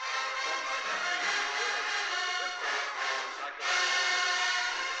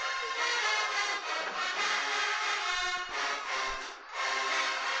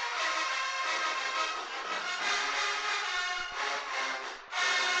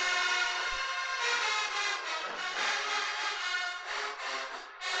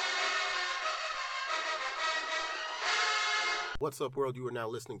What's up, world? You are now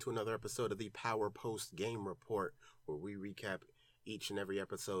listening to another episode of the Power Post Game Report, where we recap each and every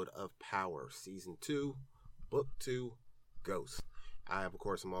episode of Power, Season 2, Book 2, Ghost. I, of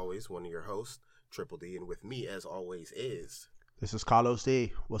course, am always one of your hosts, Triple D, and with me, as always, is... This is Carlos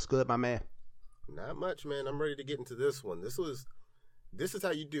D. What's good, my man? Not much, man. I'm ready to get into this one. This is how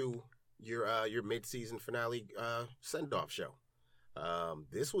you do your mid-season finale send-off show.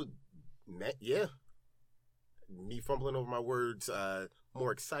 This was... Yeah. Me fumbling over my words,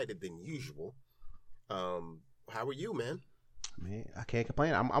 more excited than usual. How are you, man? Man, I can't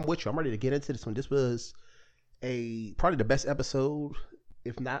complain. I'm with you. I'm ready to get into this one. This was probably the best episode,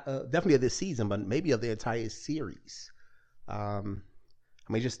 if not definitely of this season, but maybe of the entire series.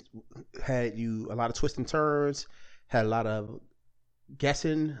 Just had you a lot of twists and turns, had a lot of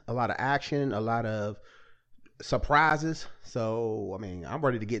guessing, a lot of action, a lot of surprises. So, I'm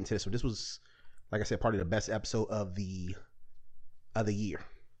ready to get into this one. This was, like I said, probably the best episode of the year.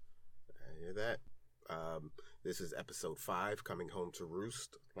 I hear that. This is episode 5, Coming Home to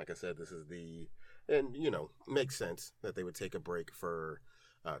Roost. Like I said, this is and makes sense that they would take a break for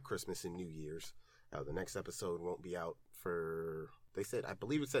Christmas and New Year's. The next episode won't be out for, I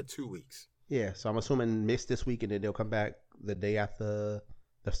believe it said 2 weeks. Yeah, so I'm assuming missed this week, and then they'll come back the day after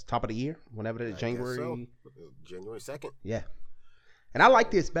the top of the year, whenever the January. So. January 2nd. Yeah. And I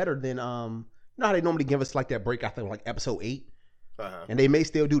like this better than, you know how they normally give us like that break after like episode 8? Uh-huh. And they may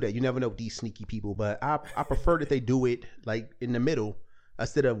still do that. You never know with these sneaky people. But I prefer that they do it like in the middle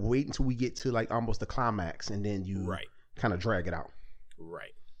instead of waiting until we get to like almost the climax and then you kind of drag it out.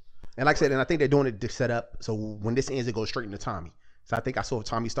 Right. And like I said, and I think they're doing it to set up so when this ends, it goes straight into Tommy. So I think I saw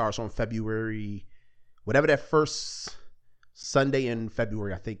Tommy starts on February, whatever that first Sunday in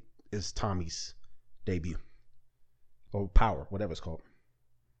February, I think is Tommy's debut. Or Power, whatever it's called.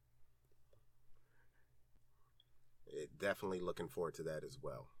 Definitely looking forward to that as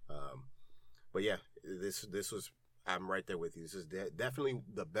well. But yeah, this was, I'm right there with you. This is definitely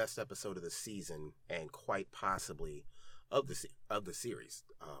the best episode of the season and quite possibly of the series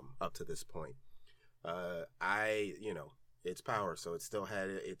up to this point. It's Power, so it still had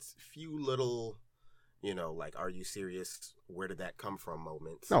its few little, like, are you serious? Where did that come from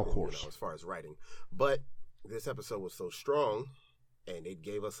moments? No, of course. As far as writing. But this episode was so strong and it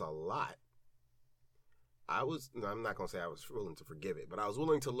gave us a lot. I'm not going to say I was willing to forgive it, but I was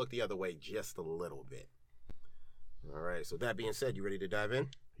willing to look the other way just a little bit. All right, so that being said, you ready to dive in?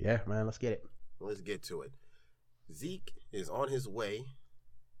 Yeah, man, let's get it. Let's get to it. Zeke is on his way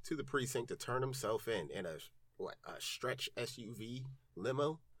to the precinct to turn himself in a stretch SUV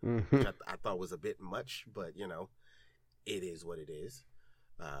limo, which I thought was a bit much, but, it is what it is.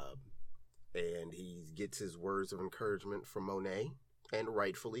 And he gets his words of encouragement from Monet. And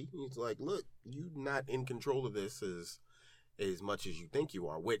rightfully, he's like, look, you're not in control of this as much as you think you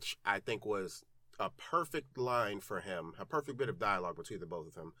are, which I think was a perfect line for him, a perfect bit of dialogue between the both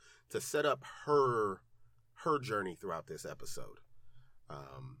of them to set up her journey throughout this episode.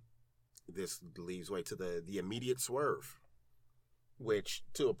 This leaves way to the immediate swerve, which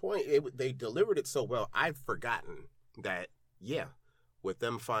to a point, they delivered it so well, I've forgotten that, with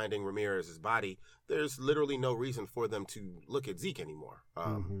them finding Ramirez's body, there's literally no reason for them to look at Zeke anymore.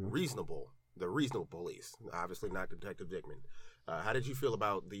 The reasonable police, obviously not Detective Dickman. How did you feel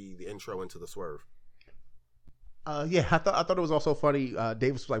about the intro into the swerve? I thought it was also funny.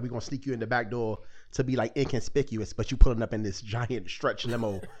 Davis was like, "We're gonna sneak you in the back door to be like inconspicuous, but you pulling up in this giant stretch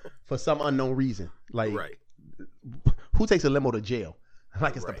limo for some unknown reason. Like, who takes a limo to jail?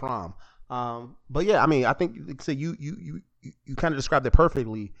 Like it's the prom." But yeah, I think so. You kind of described it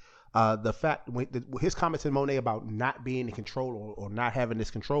perfectly. The fact his comments in Monet about not being in control or not having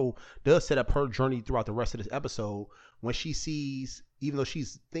this control does set up her journey throughout the rest of this episode. When she sees, even though she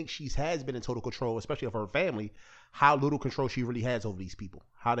thinks she has been in total control, especially of her family, how little control she really has over these people.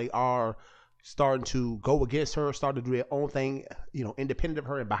 How they are starting to go against her, starting to do their own thing, independent of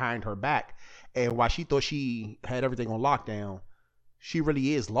her and behind her back. And while she thought she had everything on lockdown, she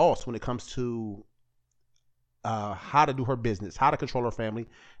really is lost when it comes to how to do her business, how to control her family,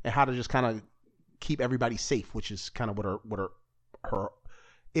 and how to just kind of keep everybody safe, which is kind of what her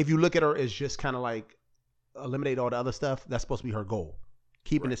if you look at her as just kind of like eliminate all the other stuff, that's supposed to be her goal,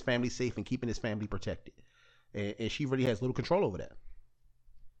 keeping his family safe and keeping his family protected, and she really has little control over that.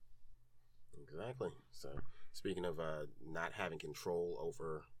 Exactly. So speaking of not having control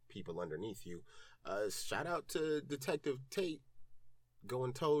over people underneath you, shout out to Detective Tate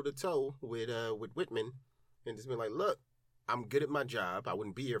going toe to toe with Whitman and just being like, look, I'm good at my job. I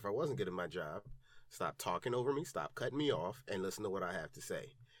wouldn't be here if I wasn't good at my job. Stop talking over me. Stop cutting me off and listen to what I have to say.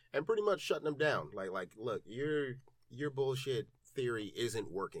 And pretty much shutting them down. Like, look, you're your bullshit theory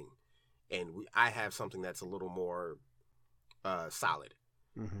isn't working, and I have something that's a little more solid.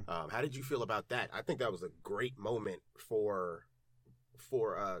 Mm-hmm. How did you feel about that? I think that was a great moment for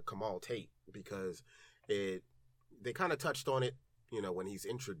Kamal Tate, because they kind of touched on it, when he's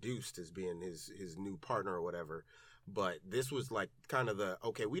introduced as being his new partner or whatever. But this was like kind of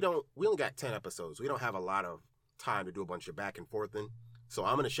we only got 10 episodes. We don't have a lot of time to do a bunch of back and forthing. So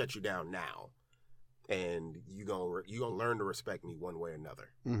I'm going to shut you down now, and you gonna learn to respect me one way or another.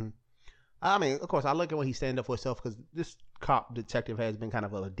 Mm-hmm. I mean, of course, I look at when he stand up for himself, because this cop detective has been kind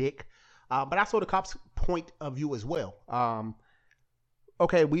of a dick. But I saw the cop's point of view as well.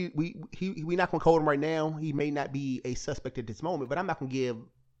 Okay, we not gonna code him right now. He may not be a suspect at this moment, but I'm not gonna give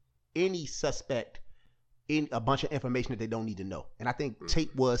any suspect a bunch of information that they don't need to know. And I think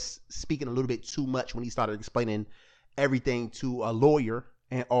Tate was speaking a little bit too much when he started explaining everything to a lawyer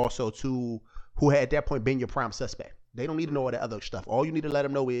and also to who had at that point been your prime suspect. They don't need to know all that other stuff. All you need to let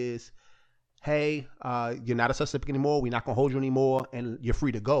them know is, hey, you're not a suspect anymore. We're not going to hold you anymore, and you're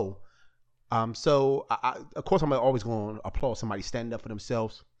free to go. So, of course, I'm always going to applaud somebody standing up for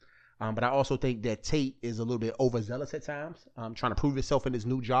themselves. But I also think that Tate is a little bit overzealous at times, trying to prove himself in his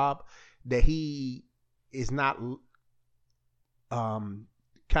new job, that he is not kind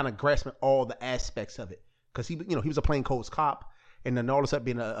of grasping all the aspects of it. Because he was a plainclothes cop, and then all of a sudden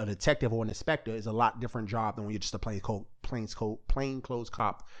being a detective or an inspector is a lot different job than when you're just a plainclothes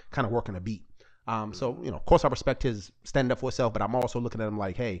cop kind of working a beat. So, of course I respect his standing up for himself, but I'm also looking at him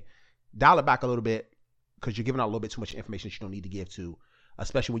like, hey, dial it back a little bit, because you're giving out a little bit too much information that you don't need to give to,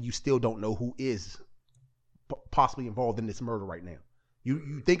 especially when you still don't know who is possibly involved in this murder right now.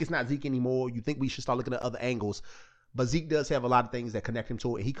 You think it's not Zeke anymore. You think we should start looking at other angles. But Zeke does have a lot of things that connect him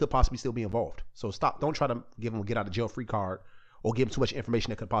to it. He could possibly still be involved. So stop. Don't try to give him a get out of jail free card or give him too much information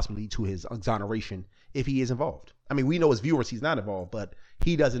that could possibly lead to his exoneration if he is involved. I mean, we know as viewers he's not involved, but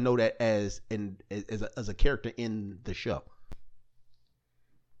he doesn't know that as a character in the show.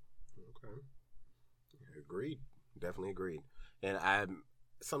 Okay. Agreed. Definitely agreed. And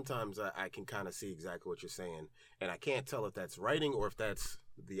sometimes I can kind of see exactly what you're saying, and I can't tell if that's writing or if that's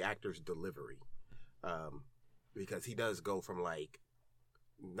the actor's delivery. Because he does go from like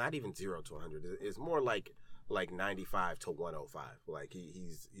not even 0 to 100. It's more like 95 to 105. Like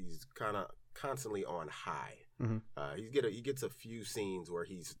he's kind of constantly on high. Mm-hmm. He gets a few scenes where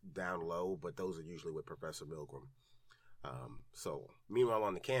he's down low, but those are usually with Professor Milgram. So meanwhile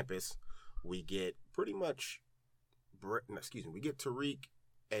on the campus, we get pretty much we get Tariq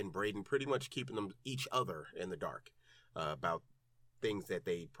and Braden pretty much keeping them each other in the dark about things that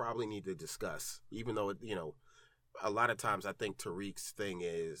they probably need to discuss, even though a lot of times I think Tariq's thing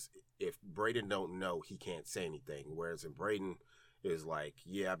is if Braden don't know, he can't say anything. Whereas in Braden is like,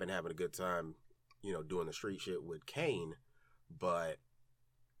 yeah, I've been having a good time, doing the street shit with Kane, but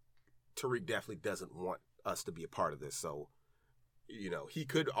Tariq definitely doesn't want us to be a part of this. So, he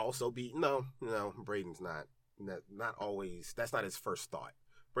could also be, no, Braden's not always, that's not his first thought.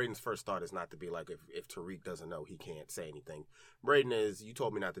 Braden's first thought is not to be like, if Tariq doesn't know, he can't say anything. Braden is, you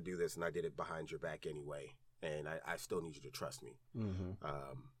told me not to do this and I did it behind your back anyway. And I still need you to trust me. Mm-hmm.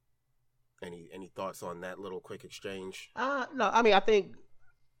 Any thoughts on that little quick exchange? No, I mean, I think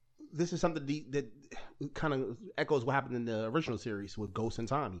this is something that kind of echoes what happened in the original series with Ghost and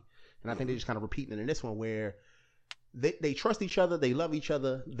Tommy. And I think they're just kind of repeating it in this one, where they trust each other, they love each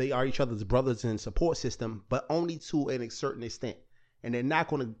other, they are each other's brothers and support system, but only to a certain extent. And they're not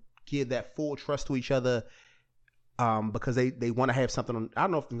going to give that full trust to each other because they want to have something on. I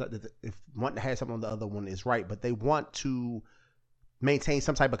don't know if wanting to have something on the other one is right, but they want to maintain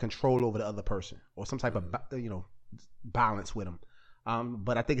some type of control over the other person or some type of balance with them.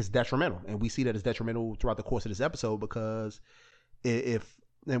 But I think it's detrimental, and we see that it's detrimental throughout the course of this episode, because if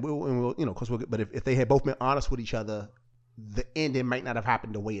they had both been honest with each other, the ending might not have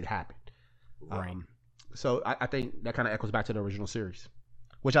happened the way it happened. Right. So I think that kind of echoes back to the original series,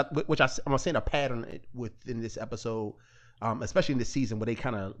 which I'm seeing a pattern within this episode, especially in this season, where they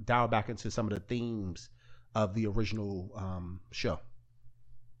kind of dial back into some of the themes of the original show,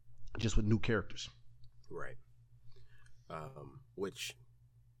 just with new characters. Right. Which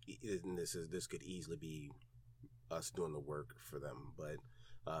this could easily be us doing the work for them, but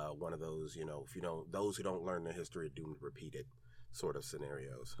one of those, if those who don't learn the history are doomed to repeat it sort of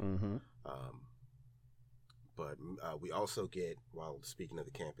scenarios. Mm-hmm. But we also get, while speaking of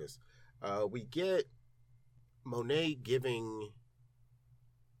the campus, we get Monet giving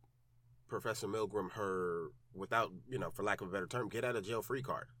Professor Milgram her, without, for lack of a better term, get out of jail free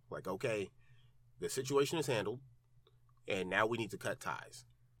card. Like, okay, the situation is handled, and now we need to cut ties.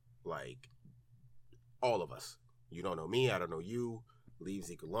 Like, all of us. You don't know me. I don't know you. Leave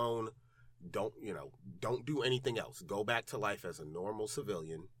Zeke alone. Don't do anything else. Go back to life as a normal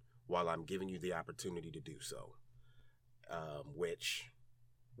civilian while I'm giving you the opportunity to do so. Which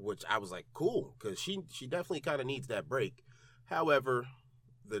I was like, cool, because she definitely kind of needs that break. However,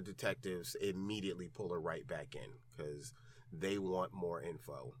 the detectives immediately pull her right back in because they want more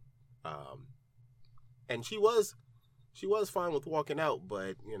info. And she was fine with walking out,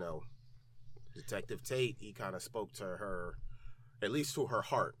 but Detective Tate, he kind of spoke to her, at least to her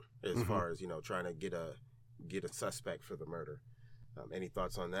heart, as far as trying to get a suspect for the murder. Any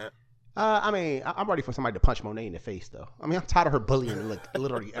thoughts on that? I mean, I'm ready for somebody to punch Monet in the face, though. I mean, I'm tired of her bullying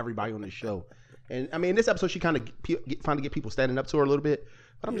literally everybody on the show. And I mean, in this episode, she kind of finally get people standing up to her a little bit.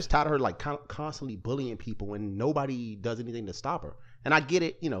 But I'm just tired of her like constantly bullying people and nobody does anything to stop her. And I get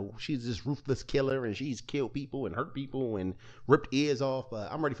it, she's this ruthless killer and she's killed people and hurt people and ripped ears off.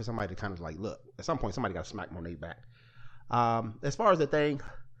 But I'm ready for somebody to kind of like, look, at some point, somebody got to smack Monet back. As far as the thing,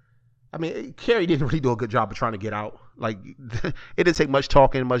 I mean, Carrie didn't really do a good job of trying to get out. Like, it didn't take much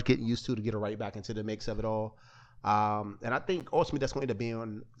talking, much getting used to get her right back into the mix of it all. And I think ultimately that's going to end up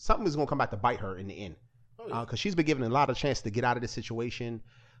being something is going to come back to bite her in the end. Because she's been given a lot of chance to get out of this situation.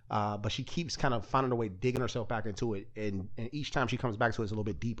 But she keeps kind of finding a way, digging herself back into it. And each time she comes back to it, it's a little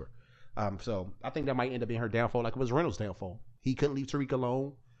bit deeper. So I think that might end up being her downfall, like it was Reynolds' downfall. He couldn't leave Tariq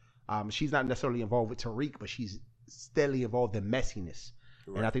alone. She's not necessarily involved with Tariq, but she's steadily involved in messiness.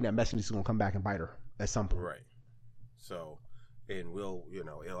 Right. And I think that messiness is going to come back and bite her at some point. Right. So, and it'll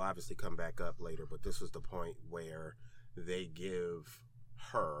obviously come back up later, but this was the point where they give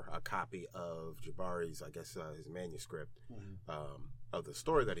her a copy of Jabari's, I guess, his manuscript of the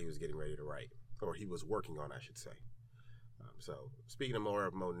story that he was getting ready to write, or he was working on, I should say. So, speaking of more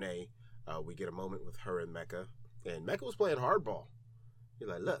of Monet, we get a moment with her and Mecca, and Mecca was playing hardball. He's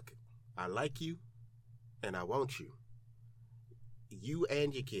like, look, I like you, and I want you. You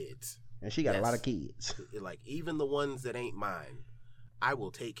and your kids. And she got a lot of kids. Like, even the ones that ain't mine, I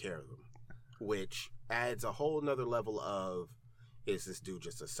will take care of them. Which adds a whole nother level of, is this dude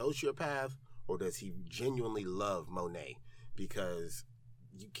just a sociopath, or does he genuinely love Monet? Because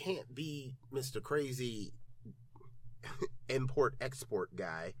you can't be Mr. Crazy import-export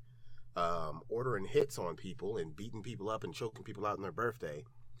guy ordering hits on people and beating people up and choking people out on their birthday,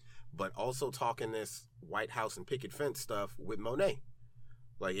 but also talking this White House and picket fence stuff with Monet.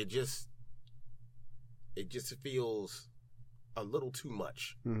 Like, it just feels a little too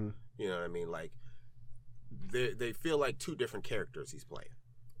much. Mm-hmm. You know what I mean? Like, they feel like two different characters he's playing.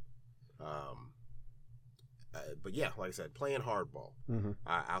 But yeah, like I said, playing hardball. Mm-hmm.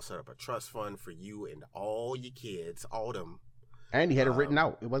 I'll set up a trust fund for you and all your kids, all them. And he had it written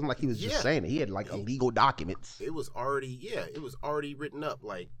out. It wasn't like he was just saying it. He had like illegal documents. It was already written up.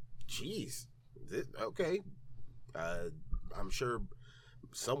 Like, geez, okay. I'm sure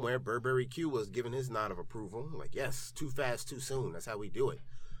somewhere Burberry Q was giving his nod of approval. Like, yes, too fast, too soon. That's how we do it.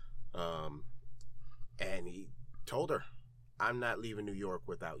 And he told her, I'm not leaving New York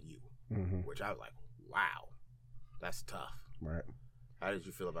without you. Mm-hmm. Which I was like, wow, that's tough. Right. How did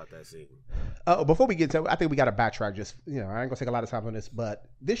you feel about that scene? Before we get to, I think we got to backtrack. Just I ain't gonna take a lot of time on this, but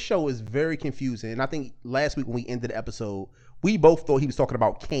this show is very confusing. And I think last week when we ended the episode, we both thought he was talking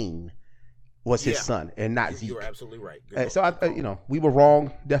about Cain was his son and not Zeke. You were absolutely right. So we were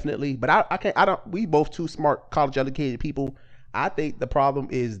wrong definitely, but I don't. We both two smart, college educated people. I think the problem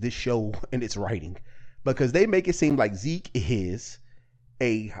is this show and its writing, because they make it seem like Zeke is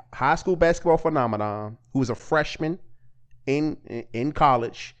a high school basketball phenomenon who is a freshman in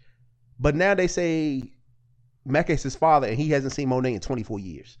college, but now they say Mecca is his father and he hasn't seen Monet in 24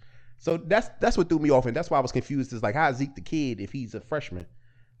 years. So that's what threw me off, and that's why I was confused. Is like, how is Zeke the kid if he's a freshman?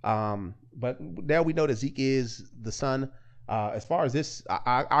 But now we know that Zeke is the son. As far as this,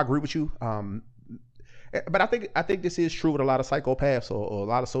 I agree with you. But I think this is true with a lot of psychopaths or a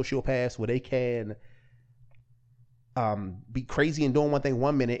lot of sociopaths, where they can be crazy and doing one thing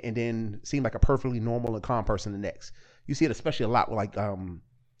one minute and then seem like a perfectly normal and calm person the next. You see it especially a lot with like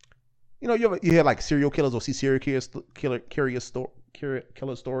you hear like serial killers or see serial killer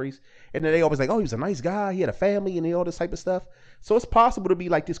stories, and then they always like, oh, he was a nice guy, he had a family, and all this type of stuff. So it's possible to be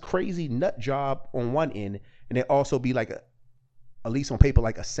like this crazy nut job on one end, and then also be like at least on paper,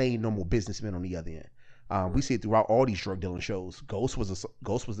 like a sane, normal businessman on the other end. We see it throughout all these drug dealing shows. Ghost was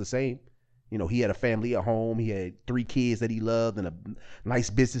the same. He had a family at home. He had 3 kids that he loved and a nice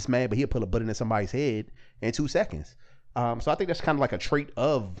businessman, but he'd put a bullet in somebody's head in 2 seconds. So I think that's kind of like a trait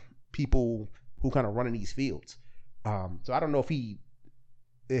of people who kind of run in these fields. So I don't know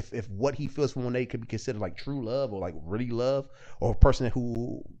if what he feels for Monet could be considered like true love or like really love, or a person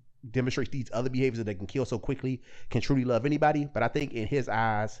who demonstrates these other behaviors that they can kill so quickly can truly love anybody. But I think in his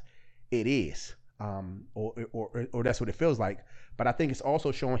eyes, it is, or that's what it feels like. But I think it's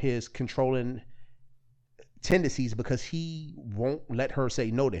also showing his controlling tendencies because he won't let her say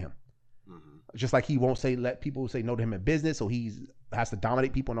no to him. Mm-hmm. Just like he won't let people say no to him in business, so he has to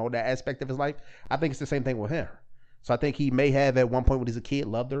dominate people in all that aspect of his life. I think it's the same thing with him. So I think he may have at one point when he's a kid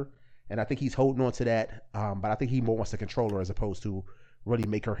loved her, and I think he's holding on to that. But I think he more wants to control her as opposed to really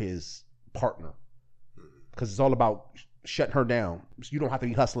make her his partner, because it's all about shutting her down. So you don't have to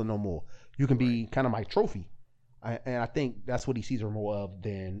be hustling no more. You can be kind of my trophy, and I think that's what he sees her more of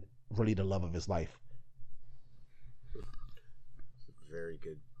than really the love of his life. Very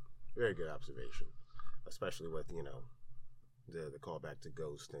good observation, especially with the callback to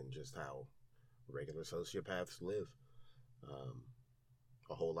Ghost and just how regular sociopaths live.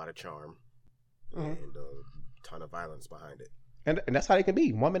 A whole lot of charm and a ton of violence behind it. And that's how they can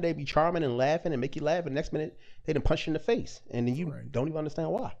be. One minute they be charming and laughing and make you laugh, and the next minute they done punch you in the face, and then you don't even understand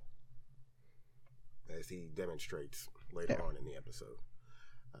why. As he demonstrates later on in the episode.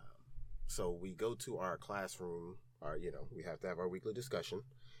 So we go to our classroom. We have to have our weekly discussion,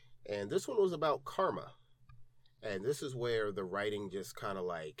 and this one was about karma, and this is where the writing just kind of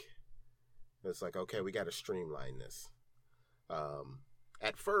it's like, okay, we got to streamline this.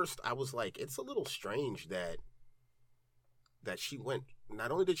 At first, I was like, it's a little strange that she went. Not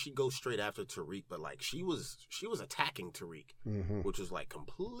only did she go straight after Tariq, but she was attacking Tariq, which was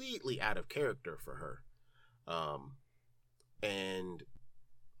completely out of character for her. And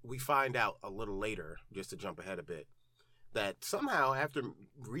we find out a little later, just to jump ahead a bit, that somehow after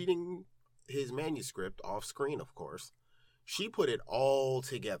reading his manuscript off screen, of course, she put it all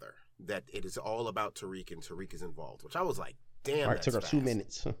together that it is all about Tariq and Tariq is involved, which I was like, damn, it took her fast. 2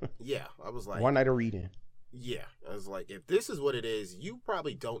 minutes. Yeah, I was like, one night of reading. Yeah, I was like, if this is what it is, you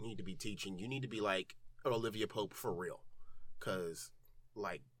probably don't need to be teaching. You need to be like Olivia Pope for real, because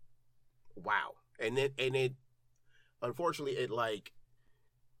wow. And it unfortunately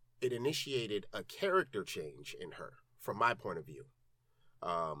it initiated a character change in her from my point of view,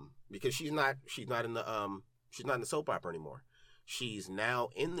 because she's not in the soap opera anymore. She's now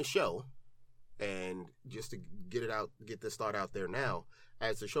in the show. And just to get this thought out there now,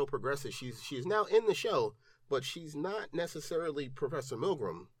 as the show progresses, she's now in the show, but she's not necessarily Professor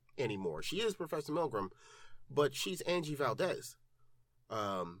Milgram anymore. She is Professor Milgram, but she's Angie Valdez.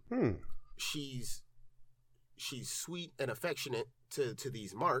 She's sweet and affectionate to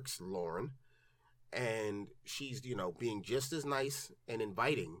these marks, Lauren, and she's being just as nice and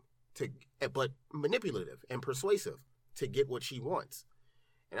inviting but manipulative and persuasive to get what she wants.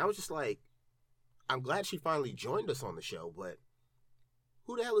 And I was just like, I'm glad she finally joined us on the show, but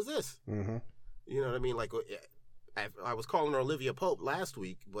who the hell is this? Mm-hmm. You know what I mean? I was calling her Olivia Pope last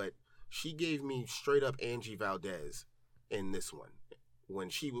week, but she gave me straight up Angie Valdez in this one. When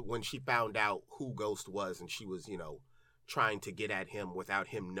she found out who Ghost was, and she was, trying to get at him without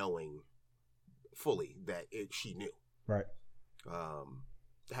him knowing fully that she knew. Right.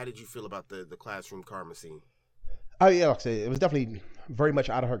 How did you feel about the classroom karma scene? Oh yeah, like I said, it was definitely very much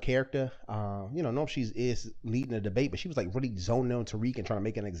out of her character. No, she is leading the debate, but she was really zoning on Tariq and trying to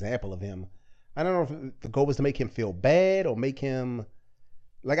make an example of him. I don't know if the goal was to make him feel bad or make him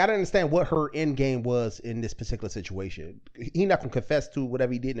I didn't understand what her end game was in this particular situation. He not gonna confess to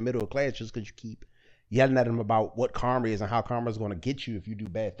whatever he did in the middle of class just because you keep yelling at him about what karma is and how karma is going to get you if you do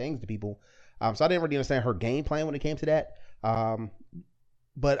bad things to people. So I didn't really understand her game plan when it came to that.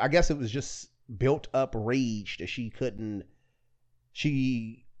 But I guess it was just built up rage that she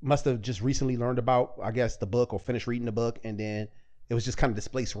must have just recently learned about, I guess, the book or finished reading the book, and then it was just kind of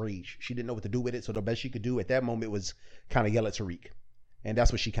displaced rage. She didn't know what to do with it, so the best she could do at that moment was kind of yell at Tariq, and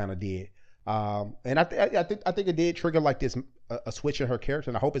that's what she kind of did. And I think it did trigger this a switch in her character,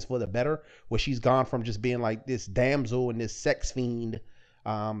 and I hope it's for the better, where she's gone from just being this damsel and this sex fiend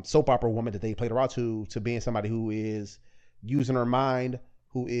soap opera woman that they played her out to being somebody who is using her mind,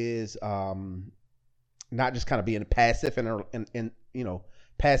 who is not just kind of being passive in her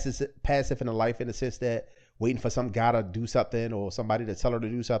passive in her life, in the sense that waiting for some guy to do something or somebody to tell her to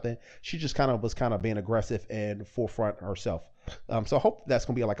do something. She just was being aggressive and forefront herself. So I hope that's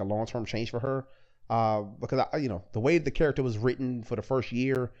gonna be a long-term change for her, because the way the character was written for the first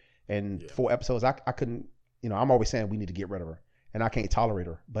year and 4 episodes, I couldn't. I'm always saying we need to get rise of her, and I can't tolerate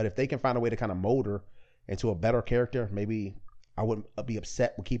her. But if they can find a way to kind of mold her into a better character, maybe I wouldn't be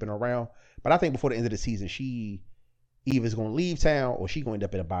upset with keeping her around. But I think before the end of the season, she either is going to leave town or she's going to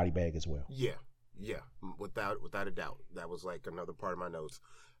end up in a body bag as well. Yeah, without a doubt. That was another part of my notes.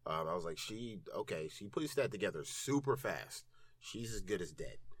 I was like, she puts that together super fast. She's as good as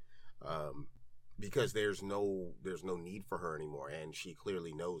dead. because there's no need for her anymore, and she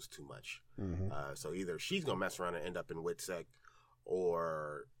clearly knows too much. Mm-hmm. So either she's gonna mess around and end up in WITSEC,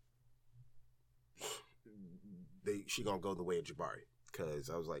 or she gonna go the way of Jabari. Because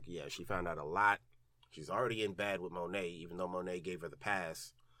I was like, yeah, she found out a lot. She's already in bad with Monet, even though Monet gave her the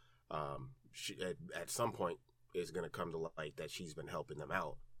pass. She at some point is gonna come to light that she's been helping them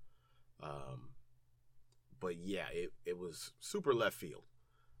out. But yeah, it was super left field.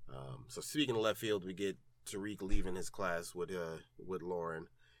 So speaking of left field, we get Tariq leaving his class with Lauren,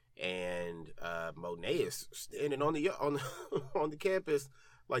 and Monet is standing on the campus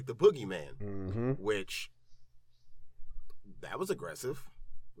like the boogeyman, mm-hmm. which that was aggressive.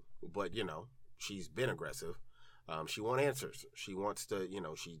 But she's been aggressive. She wants answers. She wants to,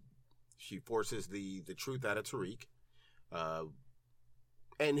 she forces the truth out of Tariq.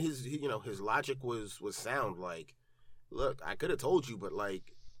 And his logic was sound. Like, look, I could have told you, but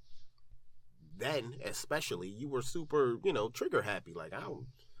like, then especially you were super, trigger happy. Like, I'm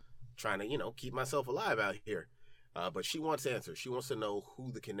trying to, keep myself alive out here. But she wants answers. She wants to know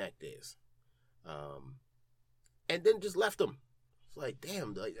who the Connect is. And then just left him. It's like,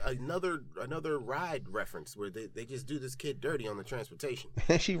 damn, like another ride reference where they just do this kid dirty on the transportation.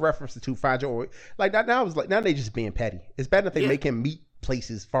 And she referenced the 2-5 like that. Now they just being petty. It's bad if they make him meet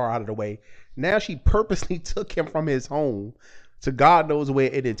places far out of the way. Now she purposely took him from his home to God knows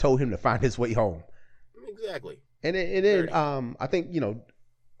where, and then told him to find his way home. Exactly. And then I think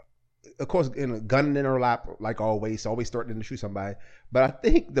of course, gunning in her lap like always threatening to shoot somebody. But I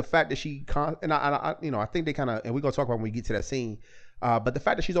think the fact that she I think they kind of, and we're gonna talk about when we get to that scene. But the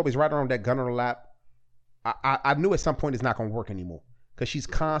fact that she's always right around that gun in her lap, I knew at some point it's not gonna work anymore, because she's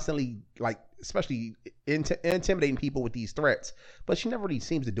constantly, like, especially intimidating people with these threats. But she never really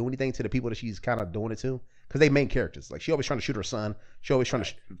seems to do anything to the people that she's kind of doing it to, because they main characters. Like, she always trying to shoot her son. She always trying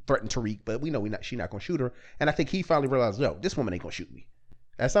to threaten Tariq, but we know she's not gonna shoot her. And I think he finally realized, yo, this woman ain't gonna shoot me.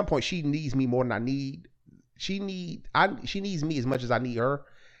 At some point, she needs me more than I need. She needs me as much as I need her.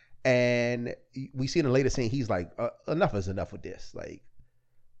 And we see in the later scene, he's like, enough is enough with this. Like,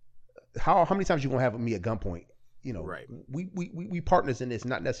 how many times you gonna have me at gunpoint? Right. We partners in this,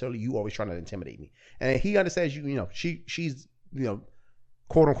 not necessarily you always trying to intimidate me. And he understands she's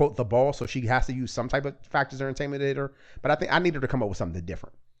quote unquote the boss, so she has to use some type of factors to intimidate her. But I think I need her to come up with something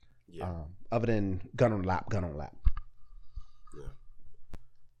different. Yeah. Other than gun on lap. Yeah.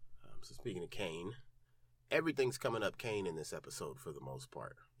 So speaking of Kane, everything's coming up Kane in this episode for the most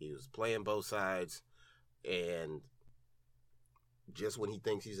part. He was playing both sides, and just when he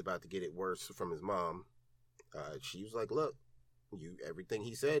thinks he's about to get it worse from his mom, she was like, look, everything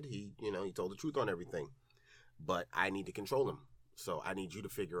he said, he told the truth on everything, but I need to control him. So I need you to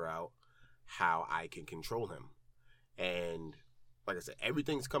figure out how I can control him. And like I said,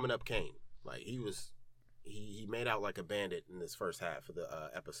 everything's coming up Kane. Like, he made out like a bandit in this first half of the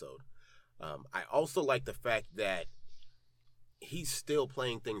episode. I also like the fact that he's still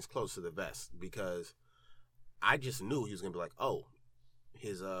playing things close to the vest, because I just knew he was gonna be like, oh,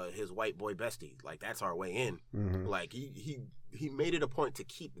 his white boy bestie, like, that's our way in. Mm-hmm. Like, he made it a point to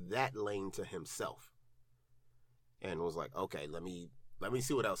keep that lane to himself, and was like, okay, let me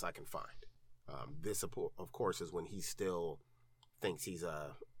see what else I can find. This, of course, is when he still thinks he's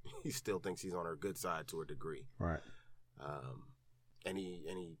on her good side to a degree. Right.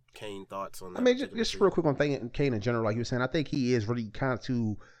 Any Kane thoughts on that? I mean, just real quick on Kane in general, like you were saying, I think he is really kind of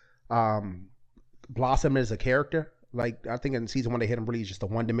to blossom as a character. Like, I think in season 1 they hit him really just a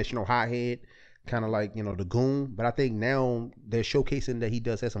one-dimensional hothead, kind of like, the goon. But I think now they're showcasing that he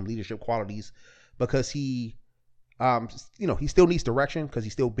does have some leadership qualities, because he, he still needs direction, because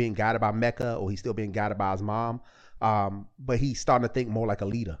he's still being guided by Mecca, or he's still being guided by his mom. But he's starting to think more like a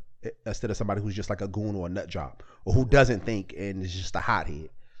leader instead of somebody who's just like a goon or a nut job, or who doesn't think and is just a hothead.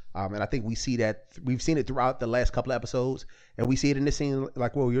 And I think we've seen it throughout the last couple of episodes, and we see it in this scene,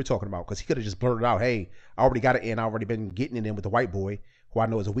 like what you're talking about, because he could have just blurted out, hey, I already got it in, I already been getting it in with the white boy, who I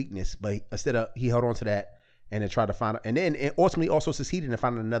know is a weakness, but instead of, he held on to that and then tried to find, and then ultimately also succeeded in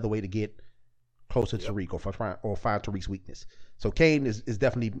finding another way to get closer to Tariq, or find Tariq's weakness. So Kane is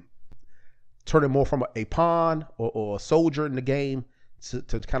definitely turning more from a pawn or a soldier in the game to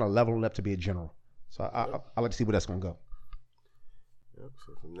kind of leveling up to be a general. So I like to see where that's going to go. Yep.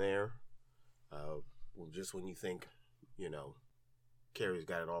 So from there, just when you think, Carrie's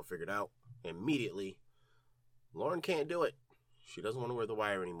got it all figured out, immediately, Lauren can't do it. She doesn't want to wear the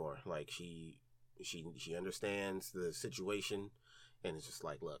wire anymore. Like, she understands the situation, and it's just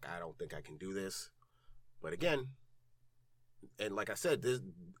like, look, I don't think I can do this. But again, and like I said,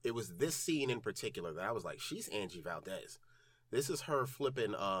 it was this scene in particular that I was like, she's Angie Valdez. This is her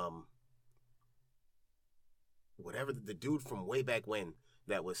flipping whatever the dude from way back when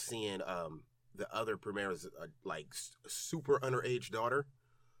that was seeing the other Primera's like super underage daughter,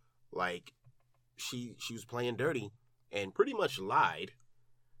 like she was playing dirty and pretty much lied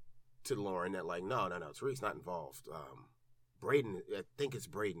to Lauren that like no Tariq's not involved. Braden, I think it's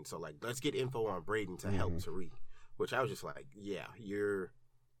Braden. So like let's get info on Braden to help Tariq. Which I was just like, yeah, your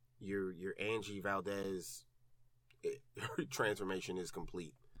Angie Valdez her transformation is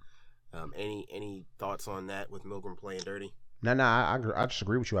complete. Any thoughts on that with Milgram playing dirty? No, I just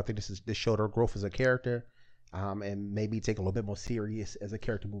agree with you. I think this showed her growth as a character, and maybe take a little bit more serious as a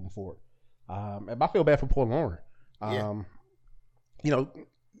character moving forward. And I feel bad for poor Lauren. You know,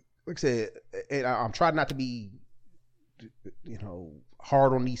 like I said, I'm trying not to be,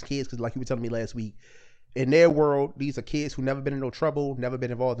 hard on these kids because, like you were telling me last week, in their world, these are kids who never been in no trouble, never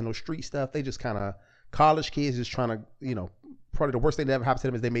been involved in no street stuff. They just kind of college kids just trying to, probably the worst thing that ever happened to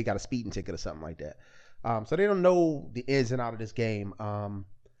them is they may got a speeding ticket or something like that. So they don't know the ins and out of this game.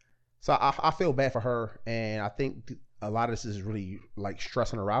 So I feel bad for her, and I think a lot of this is really like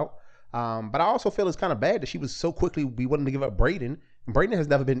stressing her out. But I also feel it's kind of bad that she was so quickly be willing to give up Braden. And Braden has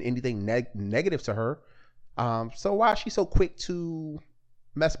never been anything negative to her. So why is she so quick to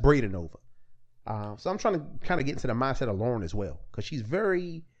mess Braden over? So I'm trying to kind of get into the mindset of Lauren as well, because she's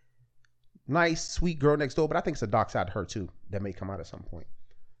very nice, sweet girl next door, but I think it's a dark side to her too that may come out at some point.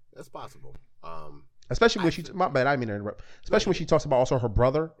 That's possible. Especially when my bad, I didn't mean to interrupt. Especially when she talks about also her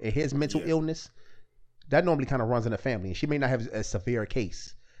brother and his mental illness. That normally kind of runs in the family, and she may not have a severe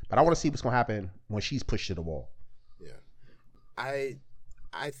case, but I want to see what's going to happen when she's pushed to the wall. Yeah,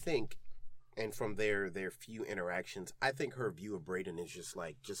 I think. And from their few interactions, I think her view of Braden is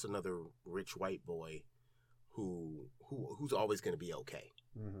just another rich white boy who's always going to be okay.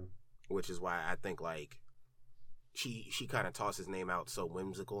 Mm-hmm. Which is why I think like she kind of tosses his name out so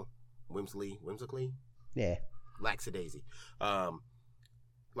whimsically. Yeah, lackadaisy.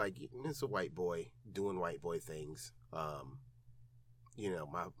 Like it's a white boy doing white boy things.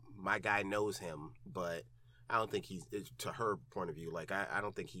 My guy knows him, but I don't think he's, to her point of view, like, I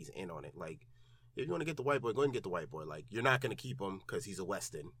don't think he's in on it. Like, if you want to get the white boy, go ahead and get the white boy. Like, you're not going to keep him because he's a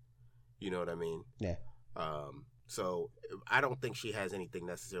Weston. You know what I mean? Yeah. So I don't think she has anything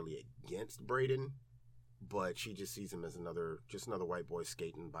necessarily against Braden, but she just sees him as another white boy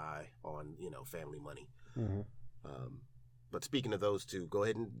skating by on, family money. Mm-hmm. But speaking of those two, go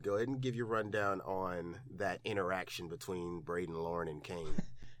ahead and give your rundown on that interaction between Braden, Lauren, and Kane.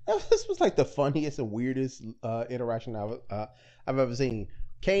 This was like the funniest and weirdest interaction I've ever seen.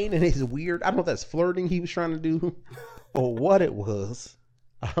 Kane and his weird, I don't know if that's flirting he was trying to do or what it was,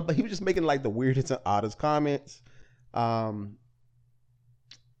 but he was just making like the weirdest and oddest comments. I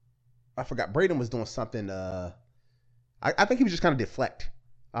forgot. Braden was doing something. I think he was just kind of deflect.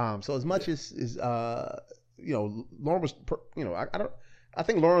 So as much as Lauren was, I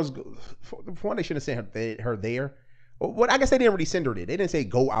think Lauren's, for one, they shouldn't have sent her there. What I guess they didn't really send her there. They didn't say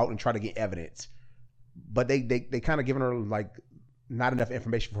go out and try to get evidence, but they kind of given her like not enough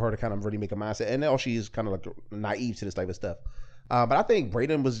information for her to kind of really make a mindset. And now she is kind of like naive to this type of stuff. But I think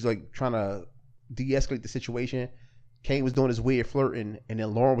Braden was like trying to de-escalate the situation. Kane was doing his weird flirting, and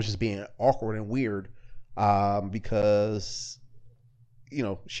then Lauren was just being awkward and weird because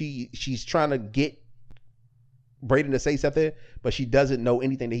she's trying to get Braden to say something, but she doesn't know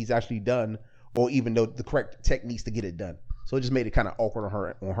anything that he's actually done, or even know the correct techniques to get it done. So it just made it kind of awkward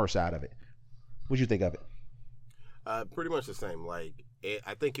on her side of it. What'd you think of it? Pretty much the same. Like,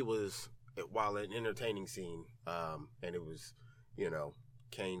 I think it was, while an entertaining scene, and it was,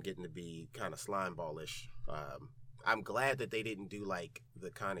 Kane getting to be kind of slimeballish. I'm glad that they didn't do like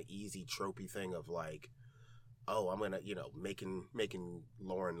the kind of easy tropey thing of like, oh, I'm gonna, making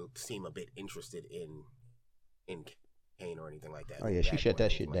Lauren seem a bit interested in Kane or anything like that. Oh yeah, she shut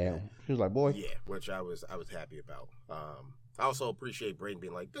that shit down. Like she was like, boy. Yeah, which I was happy about. I also appreciate Braden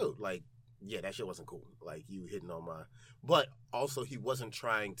being like, dude, like, yeah, that shit wasn't cool. Like, you hitting on my, but also he wasn't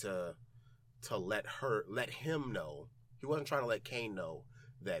trying to let him know. He wasn't trying to let Kane know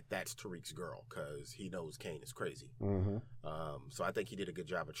that that's Tariq's girl, because he knows Kane is crazy. Mm-hmm. So I think he did a good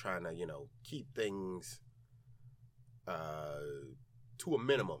job of trying to, keep things to a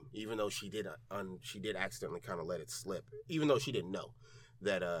minimum, even though she did accidentally kind of let it slip, even though she didn't know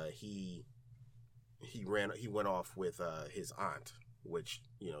that he went off with his aunt, which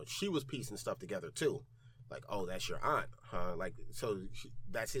she was piecing stuff together too, like, oh, that's your aunt, huh? Like, so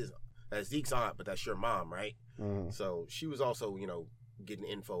that's Zeke's aunt, but that's your mom, right? Mm-hmm. So she was also getting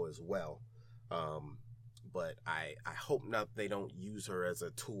info as well, but I hope not they don't use her as a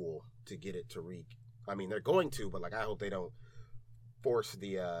tool to get at Tariq. I mean, they're going to, but like, I hope they don't force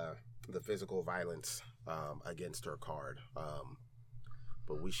the physical violence against her card.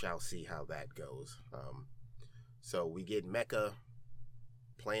 But we shall see how that goes. So we get Mecca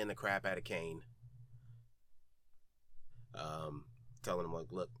playing the crap out of Kane, telling him,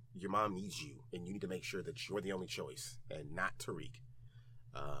 like, look, your mom needs you, and you need to make sure that you're the only choice, and not Tariq.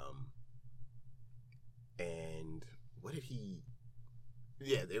 And what did he...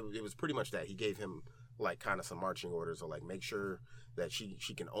 Yeah, it was pretty much that. He gave him, like, kind of some marching orders, or, like, make sure that she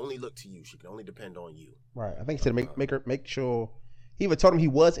can only look to you. She can only depend on you. Right. I think he said make sure... He either told him he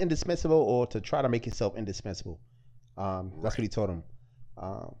was indispensable or to try to make himself indispensable. That's what he told him.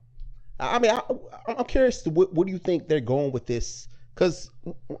 I mean, I'm curious. What do you think they're going with this? Because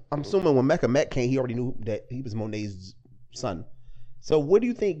I'm assuming when Mecca met Kane, he already knew that he was Monet's son. So what do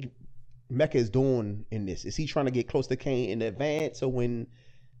you think Mecca is doing in this? Is he trying to get close to Kane in advance? So when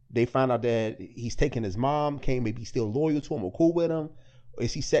they find out that he's taking his mom, Kane may be still loyal to him or cool with him? Or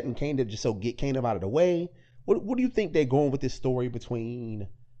is he setting Kane to just so get Kane out of the way? What do you think they're going with this story between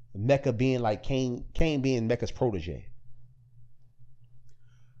Mecca being like Kane being Mecca's protege?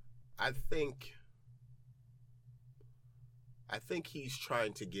 I think he's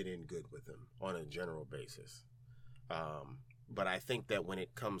trying to get in good with him on a general basis. But I think that when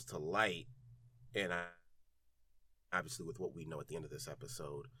it comes to light, and obviously with what we know at the end of this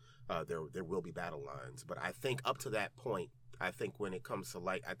episode, there will be battle lines. But I think up to that point, I think when it comes to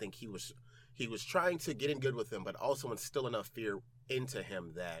light, I think he was trying to get in good with him, but also instill enough fear into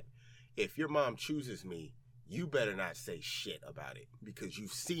him that if your mom chooses me, you better not say shit about it, because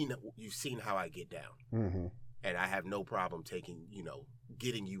you've seen how I get down, and I have no problem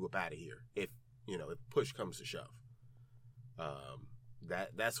getting you up out of here if push comes to shove.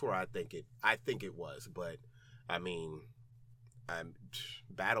 That's where I think it was, but I mean,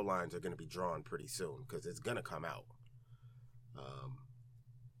 battle lines are going to be drawn pretty soon because it's going to come out.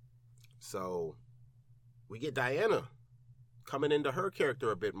 So we get Diana coming into her character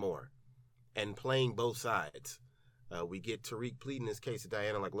a bit more and playing both sides. We get Tariq pleading his case to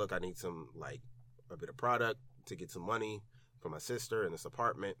Diana, like, look, I need a bit of product to get some money for my sister in this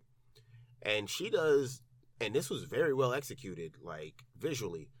apartment. And she does, and this was very well executed, like,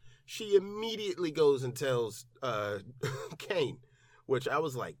 visually. She immediately goes and tells Kane, which I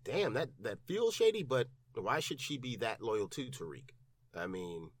was like, damn, that feels shady, but why should she be that loyal to Tariq? I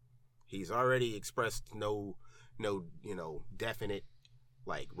mean, he's already expressed no definite,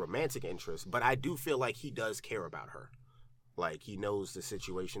 like, romantic interest, but I do feel like he does care about her. Like, he knows the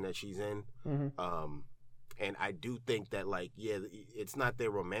situation that she's in. And I do think that, like, yeah, it's not there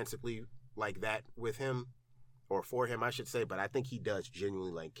romantically like that with him, or for him, I should say, but I think he does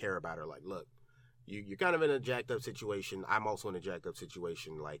genuinely, like, care about her. Like, look, you're kind of in a jacked up situation. I'm also in a jacked up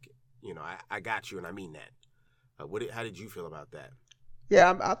situation. Like, I got you, and I mean that. How did you feel about that?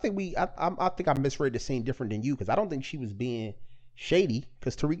 Yeah, I think I misread the scene different than you, because I don't think she was being shady,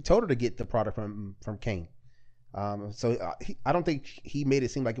 because Tariq told her to get the product from Kane. I don't think he made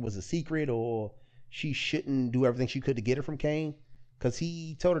it seem like it was a secret or she shouldn't do everything she could to get it from Kane, because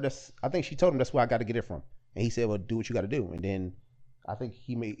he told her I think she told him that's where I got to get it from, and he said, well, do what you got to do. And then I think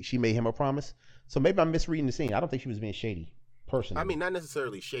she made him a promise. So maybe I'm misreading the scene. I don't think she was being shady, personally. I mean, not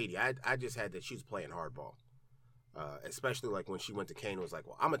necessarily shady. I just had that she was playing hardball. Especially like when she went to Kane and was like,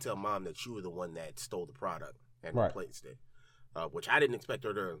 well, I'm going to tell mom that you were the one that stole the product and replaced it. Which I didn't expect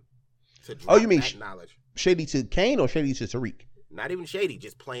her to drop that knowledge. Shady to Kane or shady to Tariq? Not even shady,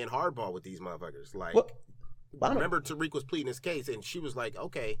 just playing hardball with these motherfuckers. Like, remember Tariq was pleading his case and she was like,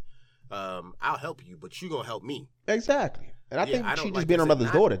 okay, I'll help you, but you going to help me. Exactly. And I think she just being her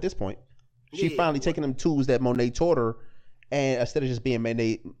mother's daughter at this point. She finally taking them tools that Monet taught her, and instead of just being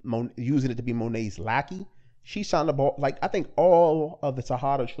using it to be Monet's lackey, she's trying to, like, I think all of the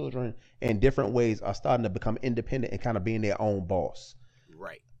Tejada children in different ways are starting to become independent and kind of being their own boss.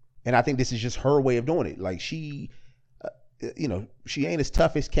 Right. And I think this is just her way of doing it. Like, she ain't as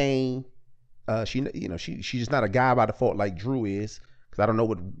tough as Kane. She's just not a guy by default like Drew is, because I don't know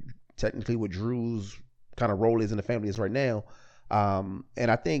what Drew's kind of role is in the family is right now.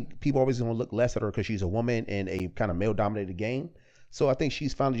 And I think people always going to look less at her because she's a woman in a kind of male-dominated game. So I think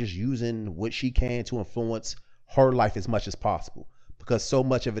she's finally just using what she can to influence her life as much as possible, because so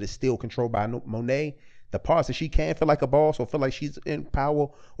much of it is still controlled by Monet. The parts that she can feel like a boss or feel like she's in power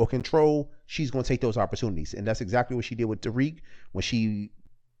or control, she's going to take those opportunities. And that's exactly what she did with Tariq when she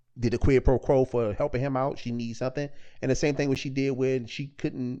did a quid pro quo for helping him out. She needs something. And the same thing when she did when she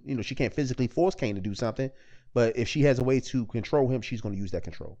couldn't, she can't physically force Kane to do something. But if she has a way to control him, she's going to use that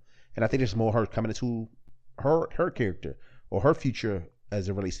control. And I think there's more her coming into her character or her future as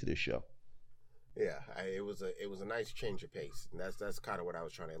it relates to this show. Yeah, it was a nice change of pace, and that's kind of what I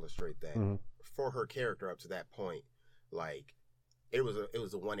was trying to illustrate. That for her character up to that point, like it was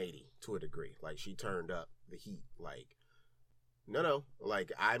a 180 to a degree. Like she turned up the heat. Like no,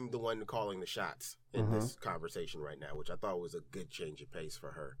 like I'm the one calling the shots in this conversation right now, which I thought was a good change of pace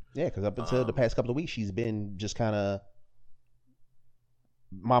for her. Yeah, because up until the past couple of weeks, she's been just kind of,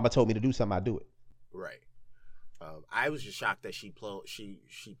 Mama told me to do something, I do it. Right. I was just shocked that she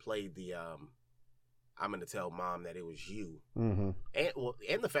played the I'm going to tell Mom that it was you, and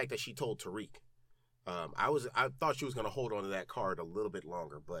the fact that she told Tariq. I thought she was going to hold on to that card a little bit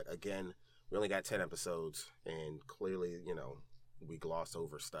longer, but again, we only got 10 episodes, and clearly, we gloss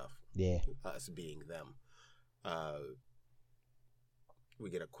over stuff. Yeah, us being them. We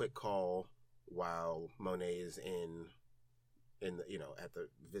get a quick call while Monet is in the at the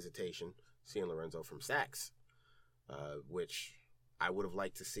visitation, seeing Lorenzo from Saks, which I would have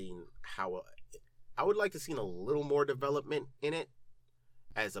liked to seen I would like to seen a little more development in it,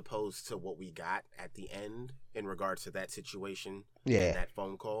 as opposed to what we got at the end in regards to that situation. Yeah, and that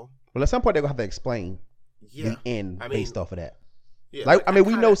phone call. Well, at some point they're gonna have to explain the end based off of that. Yeah,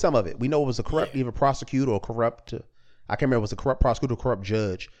 we know some of it. We know it was a corrupt either prosecutor or corrupt. I can't remember if it was a corrupt prosecutor or corrupt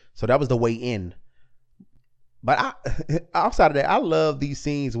judge. So that was the way in. But outside of that, I love these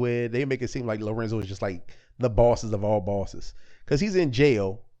scenes where they make it seem like Lorenzo is just like the bosses of all bosses, because he's in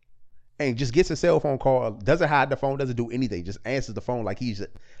jail and just gets a cell phone call, doesn't hide the phone, doesn't do anything, just answers the phone like he's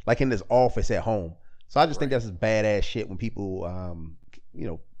like in his office at home. So I just think that's badass shit when people,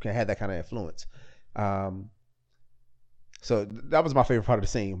 can have that kind of influence. So that was my favorite part of the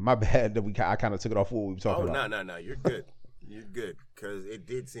scene. My bad that I kind of took it off what we were talking about. No, you're good. You're good, because it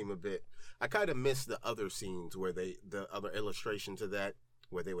did seem a bit. I kind of missed the other scenes where the other illustrations of that,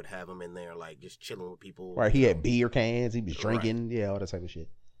 where they would have him in there like just chilling with people. Right, he had beer cans, he was drinking, all that type of shit.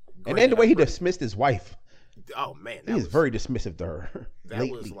 And then the way he dismissed his wife. Oh man, he was very dismissive to her. That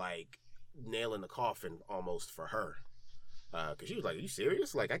was like nailing the coffin almost for her. Because she was like, "Are you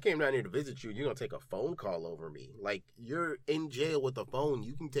serious? Like, I came down here to visit you. You're gonna take a phone call over me? Like, you're in jail with a phone.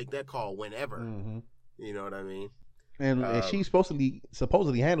 You can take that call whenever. You know what I mean?" And she supposedly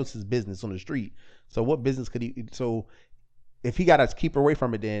handles his business on the street. So what business could he? So if he got to keep her away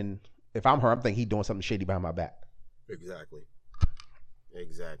from it, then if I'm her, I'm thinking he's doing something shady behind my back. Exactly.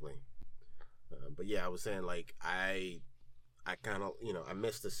 But yeah, I was saying, like, I kind of, I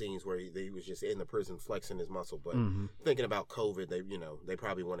missed the scenes where he was just in the prison flexing his muscle. But thinking about COVID, they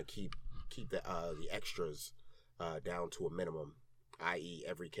probably want to keep the extras down to a minimum, i.e.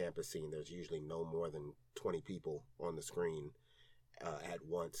 every campus scene, there's usually no more than 20 people on the screen at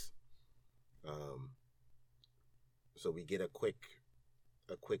once. So we get a quick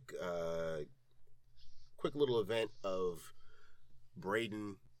little event of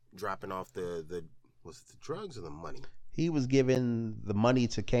Braden dropping off the was it the drugs or the money? He was giving the money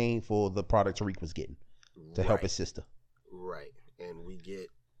to Kane for the product Tariq was getting to help his sister. Right. And we get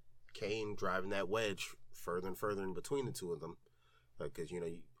Kane driving that wedge further and further in between the two of them. Because,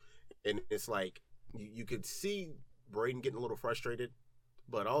 and it's like you could see Braden getting a little frustrated,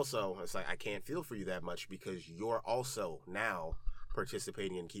 but also it's like, I can't feel for you that much because you're also now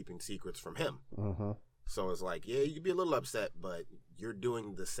participating in keeping secrets from him. So it's like, yeah, you could be a little upset, but you're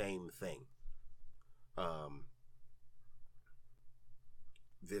doing the same thing.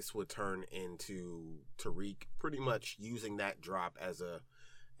 This would turn into Tariq pretty much using that drop as a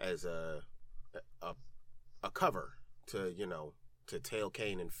cover to, to tail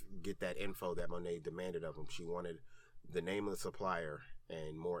Kane and get that info that Monet demanded of him. She wanted the name of the supplier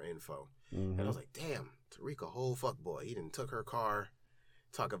and more info. And I was like, damn, Tariq a whole fuckboy. He done took her car,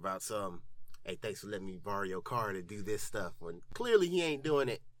 talk about some, hey, thanks for letting me borrow your car to do this stuff, when clearly he ain't doing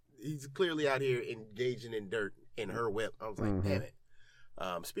it. He's clearly out here engaging in dirt in her whip. I was like, damn it.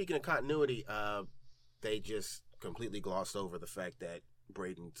 Speaking of continuity, they just completely glossed over the fact that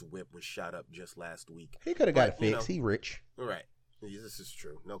Braden's whip was shot up just last week. He could have got it fixed. He rich. Right. This is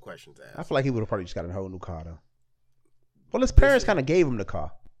true. No questions asked. I feel like he would have probably just got a whole new car, though. Well, his parents kind of gave him the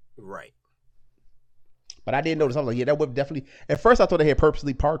car. Right. But I didn't notice. I was like, yeah, that whip definitely... At first, I thought they had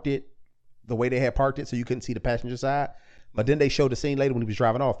purposely parked it the way they had parked it so you couldn't see the passenger side. But then they showed the scene later when he was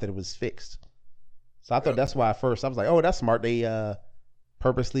driving off that it was fixed. So I thought that's why at first I was like, oh, that's smart. They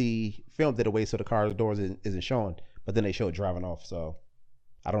purposely filmed it away so the car's doors isn't showing. But then they showed driving off. So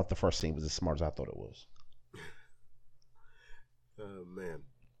I don't know if the first scene was as smart as I thought it was. Oh, man.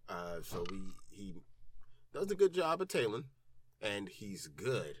 So he does a good job of tailing, and he's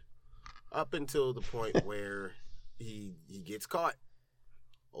good up until the point where he gets caught.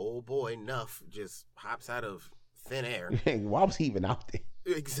 Old boy Nuff just hops out of thin air. Why was he even out there?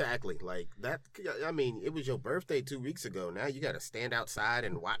 Exactly. Like that. I mean, it was your birthday 2 weeks ago. Now you got to stand outside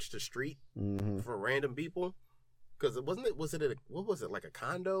and watch the street for random people. Because what was it, like a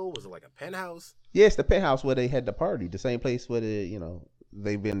condo? Was it like a penthouse? Yeah, it's the penthouse where they had the party. The same place where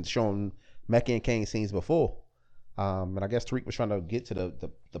they've been showing Mecca and Kane scenes before. And I guess Tariq was trying to get to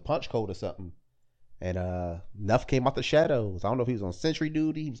the punch code or something. And Nuff came out the shadows. I don't know if he was on sentry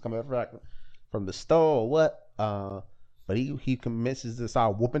duty. He was coming from the store or what. But he commences to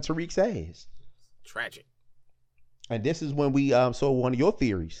start whooping Tariq's ass. Tragic. And this is when we saw one of your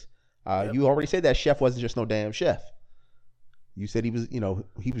theories. You already said that chef wasn't just no damn chef. You said he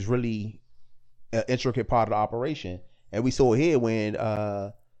was really an intricate part of the operation. And we saw here when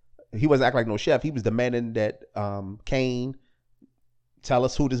he wasn't acting like no chef. He was demanding that Kane tell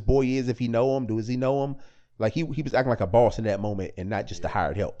us who this boy is, if he know him, does he know him? Like he was acting like a boss in that moment and not just a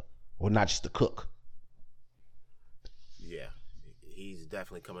hired help or not just a cook. Yeah, he's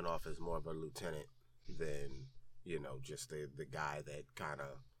definitely coming off as more of a lieutenant than, just the guy that kind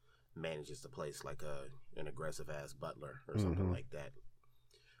of manages the place like an aggressive ass butler or something like that.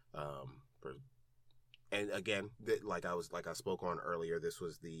 And again, like I spoke on earlier, this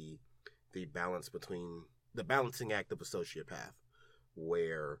was the balance between the balancing act of a sociopath,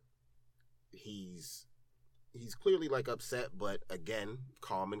 where he's clearly like upset, but again,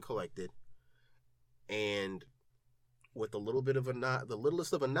 calm and collected, and with a little bit of a nod, the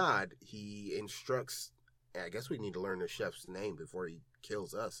littlest of a nod, he instructs. I guess we need to learn the chef's name before he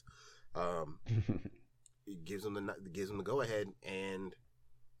kills us. He gives him the go ahead, and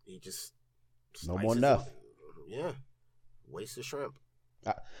he just no more enough. Yeah, waste the shrimp.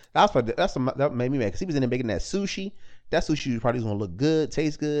 That made me mad because he was in there making that sushi. That sushi probably was gonna look good,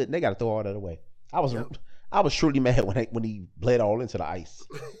 taste good. And they got to throw all that away. I was truly mad when he bled all into the ice.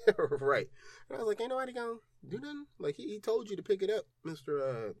 Right. And I was like, ain't nobody gonna do nothing. Like he told you to pick it up,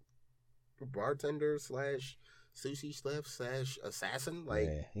 Mr. Bartender / sushi chef / assassin.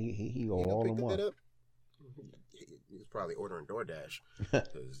 Like he all in one. That up. He was probably ordering DoorDash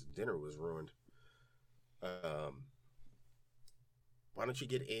because dinner was ruined. Why don't you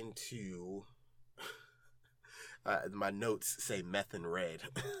get into my notes say meth and red.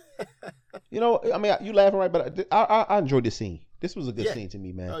 I mean, you laughing, right? But I enjoyed this scene. This was a good scene to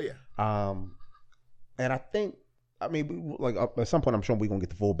me, man. Oh yeah. And I think, I mean, like at some point, I'm sure we're gonna get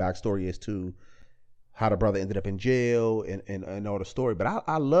the full backstory as to how the brother ended up in jail and all the story. But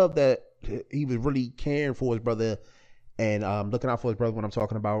I love that he was really caring for his brother and looking out for his brother. When I'm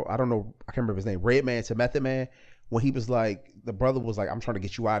talking about, I don't know, I can't remember his name, Red Man to Method Man. When he was like, the brother was like, I'm trying to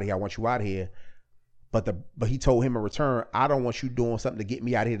get you out of here. I want you out of here. But he told him in return, I don't want you doing something to get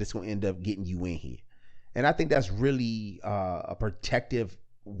me out of here that's going to end up getting you in here. And I think that's really a protective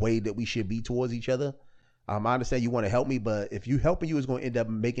way that we should be towards each other. I understand you want to help me, but if you helping you is going to end up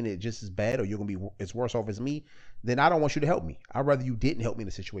making it just as bad, or you're going to be as worse off as me, then I don't want you to help me. I'd rather you didn't help me in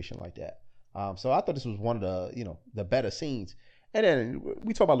a situation like that. So I thought this was one of the better scenes. And then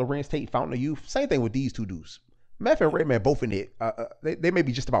we talk about Lorenz Tate, Fountain of Youth. Same thing with these two dudes. Meth and Redman both in it. They may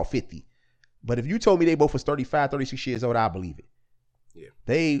be just about 50. But if you told me they both was 35, 36 years old, I believe it.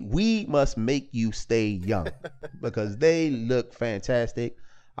 Yeah. We must make you stay young because they look fantastic.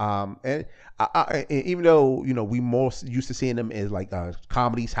 And even though, we more used to seeing them as like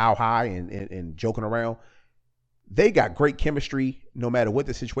comedies, How High and joking around, they got great chemistry no matter what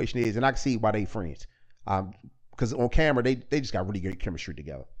the situation is. And I can see why they friends. Because on camera, they just got really great chemistry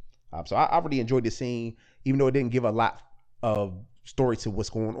together. So I really enjoyed this scene, even though it didn't give a lot of story to what's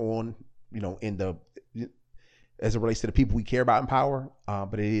going on, as it relates to the people we care about in power.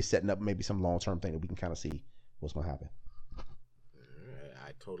 But it is setting up maybe some long-term thing that we can kind of see what's going to happen.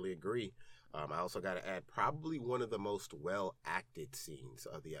 I totally agree. I also got to add probably one of the most well-acted scenes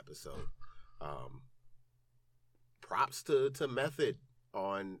of the episode. Props to Method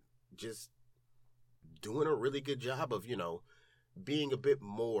on just doing a really good job of, being a bit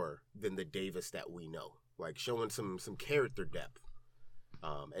more than the Davis that we know, like showing some character depth,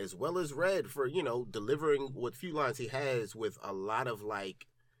 as well as Red for, delivering what few lines he has with a lot of like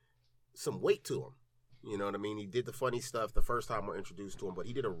some weight to him. You know what I mean? He did the funny stuff the first time we're introduced to him, but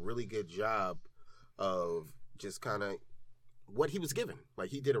he did a really good job of just kind of what he was given. Like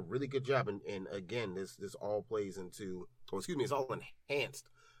he did a really good job. And again, this all plays into, it's all enhanced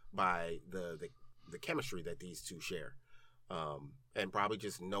by the chemistry that these two share. And probably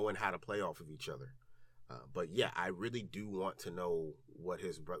just knowing how to play off of each other. But yeah, I really do want to know what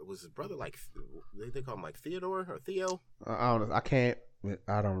his brother was. His brother like they call him like Theodore or Theo? I don't know.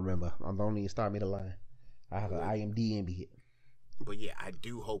 I don't remember. Don't even start me to lie. I have an IMDb hit. But yeah, I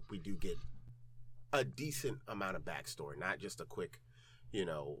do hope we do get a decent amount of backstory, not just a quick,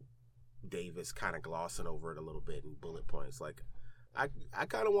 Dave is kind of glossing over it a little bit in bullet points. Like, I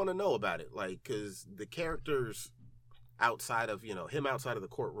kind of want to know about it, like, because the characters outside of him outside of the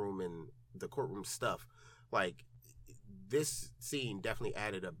courtroom and the courtroom stuff, like, this scene definitely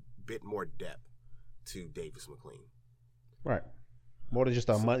added a bit more depth to Davis McLean. Right, more than just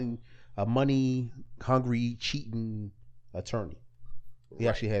a money hungry cheating attorney. He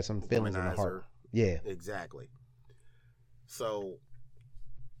actually had some feelings in the heart. Yeah, exactly. So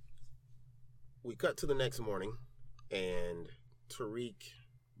we cut to the next morning, and Tariq,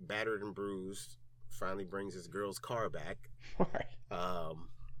 battered and bruised, finally brings his girl's car back. Right.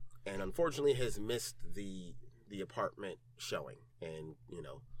 And unfortunately has missed the apartment showing. And,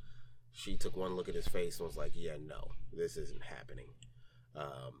 she took one look at his face and was like, yeah, no, this isn't happening.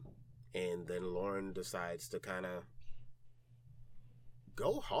 And then Lauren decides to kind of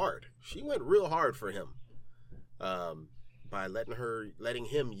go hard. She went real hard for him by letting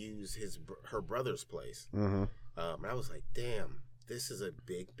him use her brother's place. Mm-hmm. And I was like, damn, this is a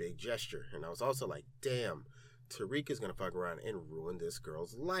big, big gesture. And I was also like, damn, Tariq is going to fuck around and ruin this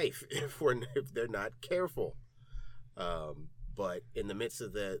girl's life if they're not careful. But in the midst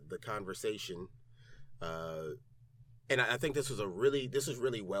of the conversation, and I think this was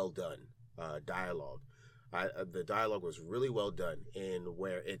really well done dialogue. The dialogue was really well done in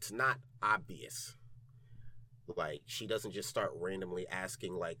where it's not obvious. Like, she doesn't just start randomly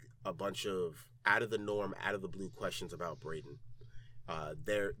asking like a bunch of out of the norm, out of the blue questions about Braden.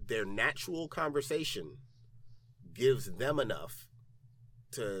 Their natural conversation gives them enough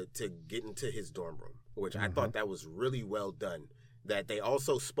to get into his dorm room, which I thought that was really well done. That they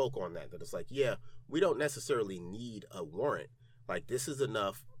also spoke on that it's like, yeah, we don't necessarily need a warrant. Like, this is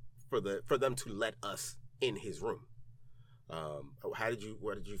enough for them to let us in his room.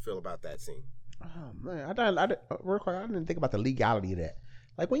 What did you feel about that scene? Oh man, real quick, I didn't think about the legality of that.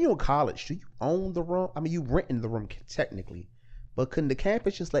 Like, when you're in college, do you own the room? I mean, you renting the room technically, but couldn't the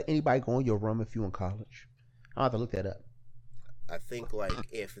campus just let anybody go in your room if you're in college? I'll have to look that up. I think, like,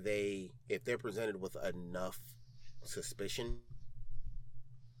 if they're presented with enough suspicion,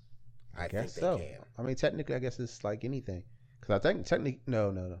 I guess think they can. I mean, technically, I guess it's like anything. Because I think technically,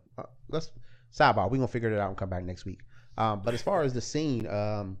 no. Let's sidebar. We're gonna figure it out and come back next week. But as far as the scene,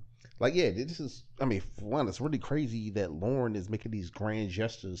 like, yeah, this is. I mean, for one, it's really crazy that Lauren is making these grand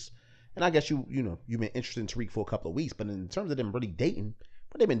gestures. And I guess you've been interested in Tariq for a couple of weeks, but in terms of them really dating,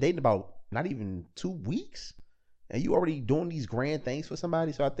 but they've been dating about not even 2 weeks, and you already doing these grand things for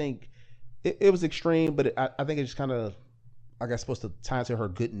somebody. So I think it was extreme, but I think it's just kind of, I guess, supposed to tie into her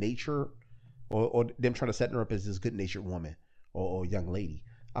good nature, or them trying to set her up as this good natured woman or young lady.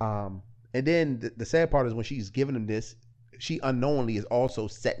 And then the sad part is when she's giving him this, she unknowingly is also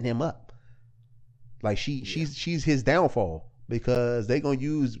setting him up. Like, she's his downfall, because they're gonna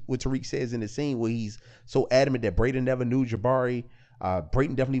use what Tariq says in the scene where he's so adamant that Braden never knew Jabari.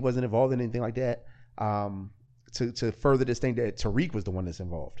 Braden definitely wasn't involved in anything like that. To further this thing that Tariq was the one that's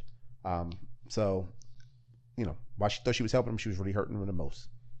involved. So, while she thought she was helping him, she was really hurting him the most.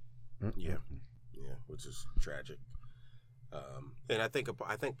 Yeah, which is tragic. And I think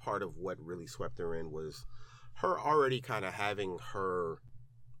part of what really swept her in was her already kind of having her,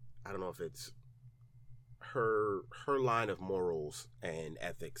 I don't know if it's her line of morals and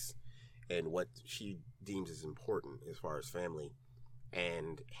ethics and what she deems as important as far as family,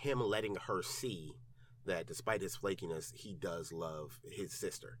 and him letting her see that despite his flakiness, he does love his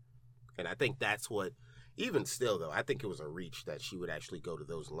sister. And I think that's what, even still though, I think it was a reach that she would actually go to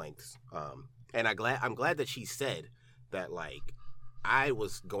those lengths. And I'm glad that she said that, like, I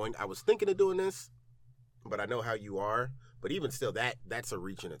was thinking of doing this, but I know how you are. But even still, that's a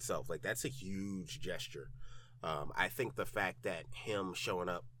reach in itself. Like, that's a huge gesture. I think the fact that him showing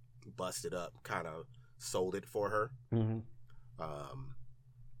up busted up kind of sold it for her. Mm-hmm.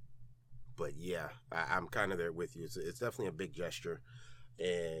 But yeah, I'm kind of there with you. It's definitely a big gesture,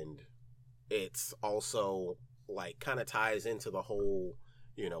 and it's also, like, kind of ties into the whole,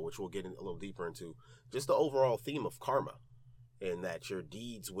 which we'll get a little deeper into, just the overall theme of karma, and that your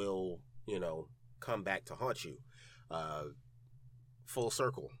deeds will, come back to haunt you. Full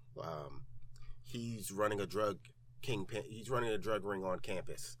circle. He's running a drug kingpin. He's running a drug ring on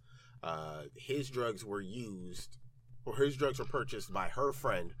campus. His drugs were purchased by her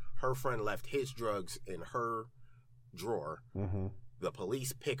friend. Her friend left his drugs in her drawer. Mm-hmm. The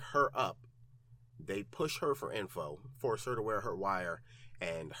police pick her up. They push her for info, force her to wear her wire,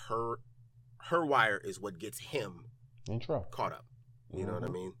 and her wire is what gets him in trouble, caught up. You know what I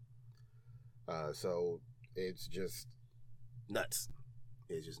mean? So it's just nuts.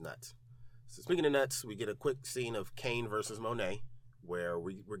 It's just nuts. So speaking of nuts, we get a quick scene of Kane versus Monet, where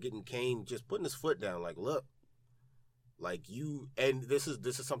we're getting Kane just putting his foot down, like, look, like you, and this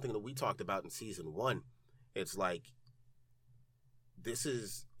is something that we talked about in season 1. It's like, this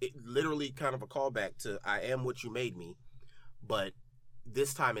is literally kind of a callback to I Am What You Made Me, but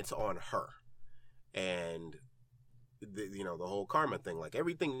this time it's on her. And, the whole karma thing, like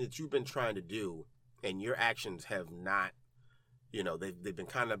everything that you've been trying to do and your actions have not, they've been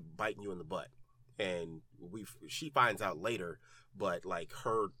kind of biting you in the butt. And she finds out later, but like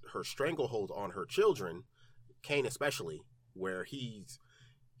her stranglehold on her children, Kane especially, where he's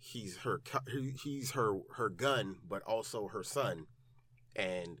her gun, but also her son,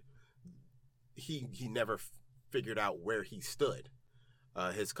 and he never figured out where he stood.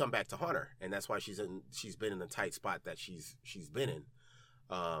 Has come back to haunt her, and that's why she's been in the tight spot that she's been in.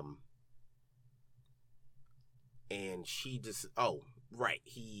 And she just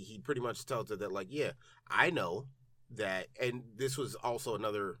he pretty much tells her that, like, yeah, I know that, and this was also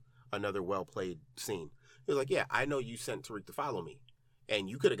another well played scene. He was like, yeah, I know you sent Tariq to follow me, and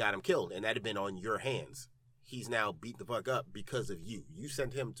you could have got him killed, and that'd have been on your hands. He's now beat the fuck up because of you. You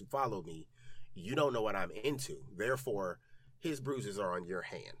sent him to follow me. You don't know what I'm into. Therefore, his bruises are on your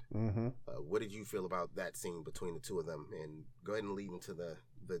hand. Mm-hmm. What did you feel about that scene between the two of them? And go ahead and lead into the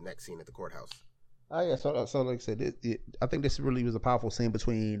next scene at the courthouse. Oh yeah, so like I said, I think this really was a powerful scene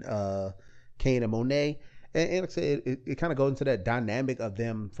between Kane and Monet, and like I said, it kind of goes into that dynamic of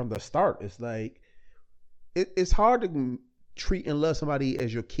them from the start. It's like it's hard to treat and love somebody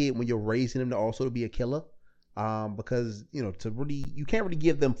as your kid when you're raising them to also be a killer, because you can't really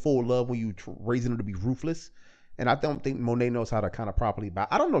give them full love when you raising them to be ruthless. And I don't think Monet knows how to kind of properly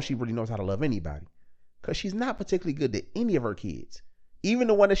I don't know if she really knows how to love anybody, because she's not particularly good to any of her kids. Even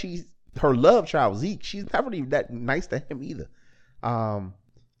the one that her love child, Zeke, she's not really that nice to him either.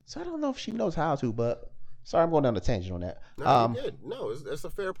 So I don't know if she knows how to, but sorry, I'm going down a tangent on that. No, you're good. No, that's a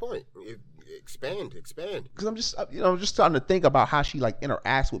fair point. Expand. Because I'm just starting to think about how she like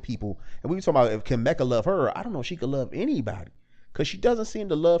interacts with people. And we were talking about, if can Mecca love her? I don't know if she could love anybody, because she doesn't seem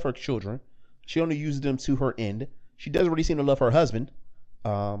to love her children. She only uses them to her end. She doesn't really seem to love her husband.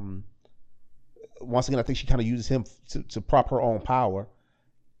 Once again, I think she kind of uses him to prop her own power.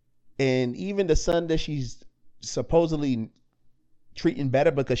 And even the son that she's supposedly treating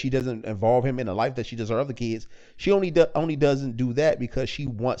better because she doesn't involve him in the life that she does her other kids, she only doesn't do that because she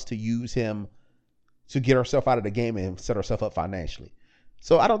wants to use him to get herself out of the game and set herself up financially.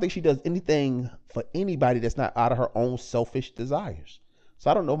 So I don't think she does anything for anybody that's not out of her own selfish desires. So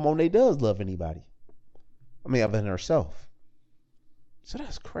I don't know if Monet does love anybody. I mean, other than herself. So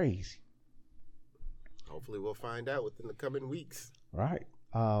that's crazy. Hopefully we'll find out within the coming weeks. Right.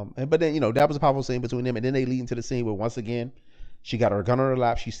 But then, that was a powerful scene between them. And then they lead into the scene where, once again, she got her gun on her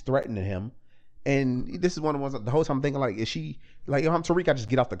lap. She's threatening him. And this is one of the ones that the whole time I'm thinking, like, is she, like, if I'm Tariq, I just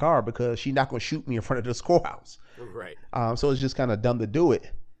get off the car because she's not going to shoot me in front of this courthouse. Right. So it's just kind of dumb to do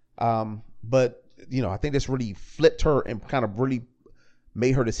it. But, I think this really flipped her and kind of really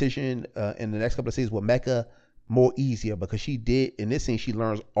made her decision in the next couple of scenes with Mecca more easier, because she did, in this scene, she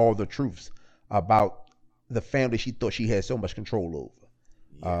learns all the truths about the family she thought she had so much control over.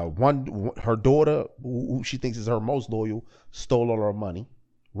 Yeah. Her daughter, who she thinks is her most loyal, stole all her money,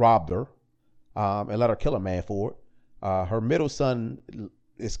 robbed her, and let her kill a man for it. Her middle son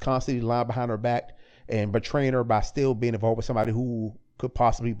is constantly lying behind her back and betraying her by still being involved with somebody who could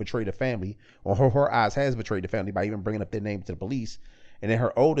possibly betray the family, or her eyes has betrayed the family by even bringing up their name to the police. And then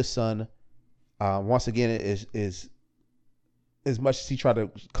her oldest son, once again, is as much as he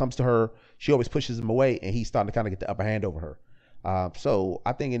comes to her, she always pushes him away, and he's starting to kind of get the upper hand over her. So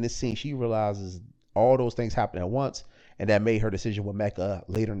I think in this scene, she realizes all those things happen at once, and that made her decision with Mecca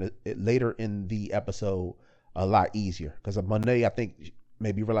later in the episode a lot easier. Because of Monet, I think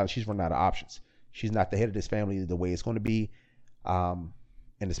maybe realized she's running out of options. She's not the head of this family the way it's going to be, and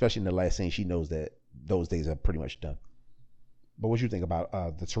especially in the last scene, she knows that those days are pretty much done. But what do you think about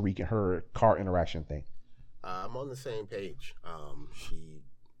the Tariq and her car interaction thing? I'm on the same page.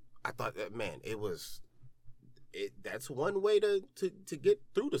 I thought that, man, that's one way to get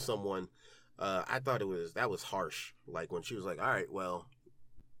through to someone. I thought that was harsh. Like when she was like, all right, well,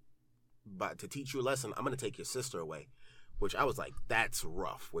 but to teach you a lesson, I'm going to take your sister away, which I was like, that's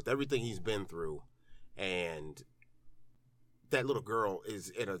rough with everything he's been through. And that little girl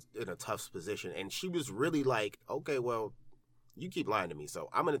is in a tough position. And she was really like, okay, well, you keep lying to me, so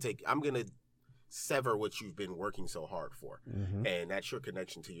I'm gonna sever what you've been working so hard for. Mm-hmm. And that's your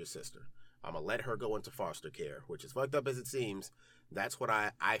connection to your sister. I'm gonna let her go into foster care, which is fucked up as it seems. That's what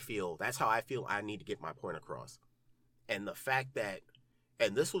I feel. That's how I feel I need to get my point across. And the fact that,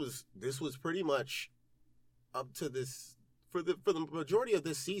 and this was pretty much up to this for the majority of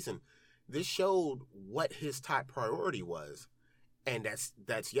this season, this showed what his top priority was, and that's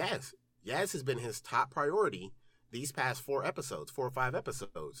Yaz. Yaz has been his top priority these past 4 or 5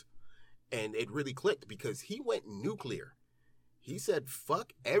 episodes, and it really clicked because he went nuclear. He said,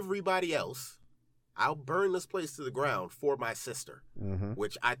 "Fuck everybody else. I'll burn this place to the ground for my sister,"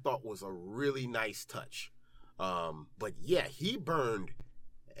 which I thought was a really nice touch. But yeah, he burned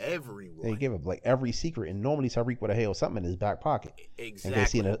everyone. They give him like every secret, and normally Tariq would have held something in his back pocket. Exactly. And they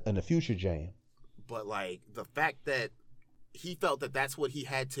see in the future jam. But like the fact that he felt that that's what he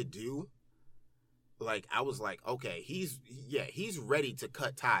had to do, like I was like, okay, he's ready to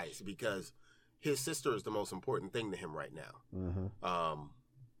cut ties because his sister is the most important thing to him right now.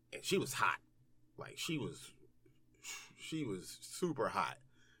 And she was hot. Like she was super hot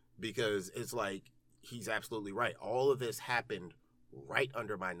because it's like he's absolutely right. All of this happened right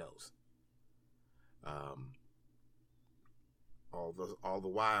under my nose. All the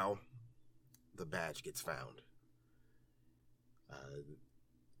while, the badge gets found,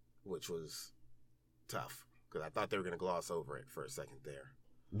 which was tough because I thought they were going to gloss over it for a second there.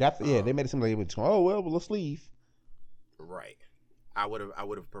 They made it seem like it was. Oh well, let's leave. Right. I would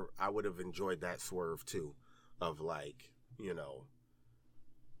have enjoyed that swerve too, of like, you know,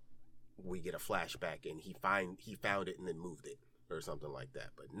 we get a flashback and he found it and then moved it or something like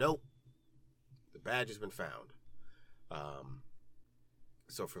that. But nope, the badge has been found.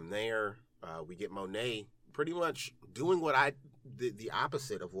 So from there, we get Monet pretty much doing the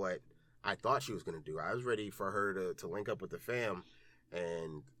opposite of what I thought she was going to do. I was ready for her to link up with the fam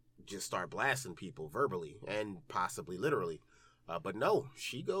and just start blasting people verbally and possibly literally. But no,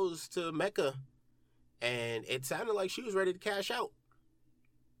 she goes to Mecca, and it sounded like she was ready to cash out.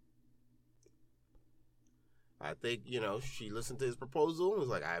 I think, you know, she listened to his proposal and was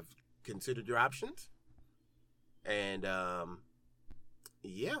like, I've considered your options. And,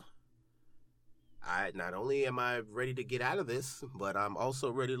 yeah. Not only am I ready to get out of this, but I'm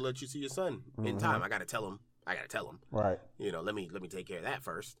also ready to let you see your son in time. I got to tell him. Right. You know, let me take care of that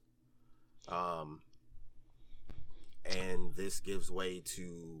first. And this gives way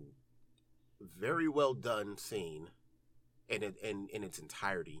to very well done scene in its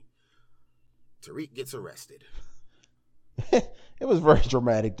entirety. Tariq gets arrested. It was very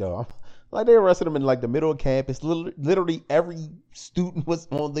dramatic though. Like they arrested him in like the middle of campus. Literally every student was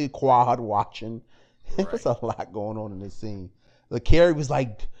on the quad watching. There was a lot going on in this scene. Like Carrie was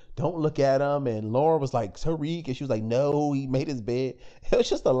like, "Don't look at him," and Laura was like, "Tariq," and she was like, "No, he made his bed." It was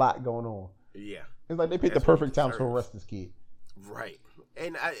just a lot going on. Yeah. It's like they picked the perfect time to arrest this kid. Right.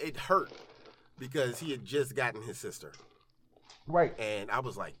 And it hurt because he had just gotten his sister. Right. And I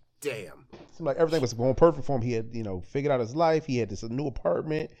was like, damn. It seemed like everything was going perfect for him. He had, you know, figured out his life. He had this new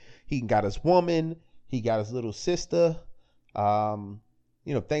apartment. He got his woman. He got his little sister.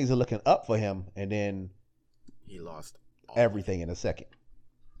 You know, things are looking up for him. And then he lost everything in a second.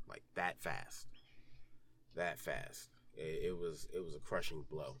 Like that fast. It was a crushing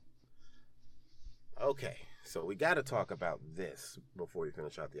blow. Okay, so we got to talk about this before we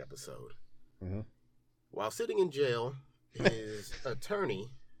finish out the episode. While sitting in jail, his attorney,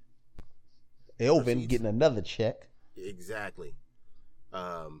 Elvin, getting another check. Exactly.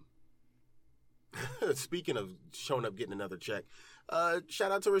 Speaking of showing up getting another check,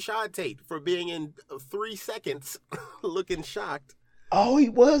 shout out to Rashad Tate for being in 3 seconds, looking shocked. Oh, he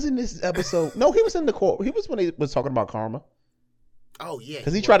was in this episode. No, he was in the court. He was when he was talking about Karma. Oh yeah,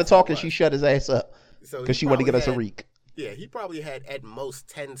 because he tried to talk and she shut his ass up. Because she wanted to get us a reek. Yeah, he probably had at most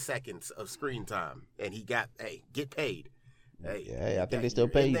 10 seconds of screen time, and he got, get paid. Hey, yeah, I think they still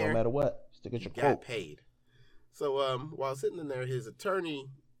pay you no matter what. Still get your quote. Got paid. So while sitting in there, his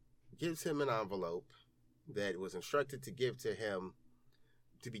attorney gives him an envelope that was instructed to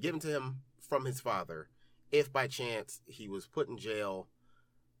be given to him from his father, if by chance he was put in jail.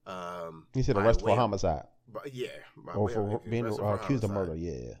 He said arrested for homicide. Yeah, or for being accused of murder.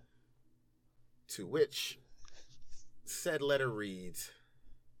 Yeah. To which said letter reads,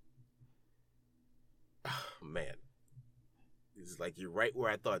 oh, man, it's like you're right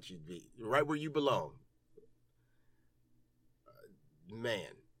where I thought you'd be. You're right where you belong. Man,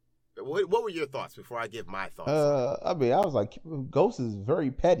 what were your thoughts before I give my thoughts? I mean, I was like, Ghost is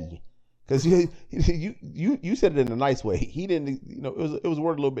very petty because you said it in a nice way. He didn't, you know, it was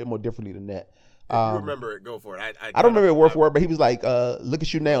worded a little bit more differently than that. If you remember it, go for it. I don't remember it word for word, but he was like, "Look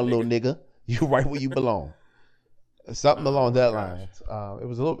at you now, little nigga. You right where you belong." Something along that line. It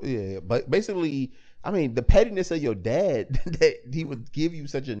was a little, yeah. But basically, I mean, the pettiness of your dad that he would give you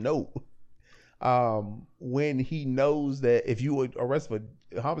such a note when he knows that if you were arrested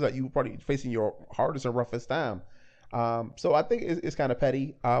for homicide, you were probably facing your hardest and roughest time. So I think it's kind of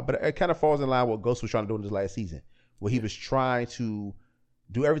petty, but it kind of falls in line with what Ghost was trying to do in this last season, where he was trying to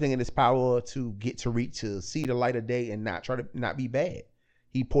do everything in his power to get Tariq to see the light of day and not be bad.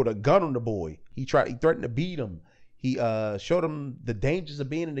 He pulled a gun on the boy. He threatened to beat him. He showed him the dangers of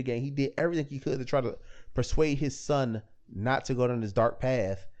being in the gang. He did everything he could to try to persuade his son not to go down this dark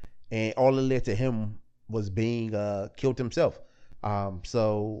path, and all it led to him was being killed himself.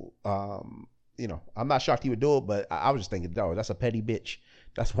 You know, I'm not shocked he would do it, but I was just thinking, dog, that's a petty bitch.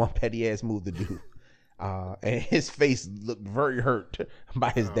 That's one petty ass move to do. And his face looked very hurt by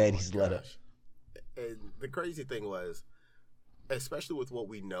his daddy's letter. And the crazy thing was, especially with what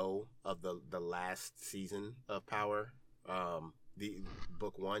we know of the last season of Power, the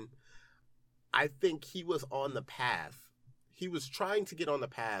book 1, I think he was on the path. He was trying to get on the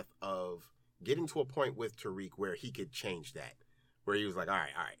path of getting to a point with Tariq where he could change that. Where he was like, all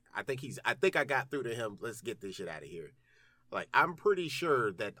right. I think I got through to him. Let's get this shit out of here. Like, I'm pretty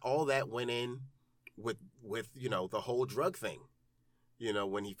sure that all that went in with you know, the whole drug thing. You know,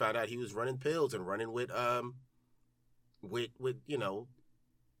 when he found out he was running pills and running with you know,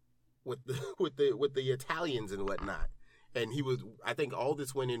 with the Italians and whatnot. And I think all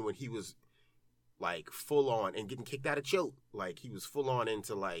this went in when he was like full on and getting kicked out of Choate. Like, he was full on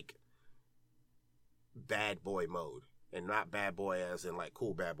into like bad boy mode. And not bad boy as in like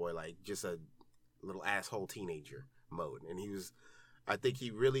cool bad boy, like just a little asshole teenager mode. And I think he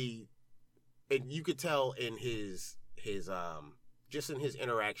really, and you could tell in his just in his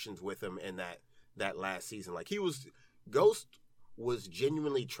interactions with him in that last season, like Ghost was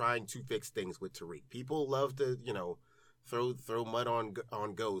genuinely trying to fix things with Tariq. People love to, you know, throw mud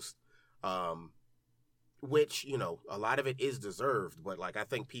on Ghost, which, you know, a lot of it is deserved, but like I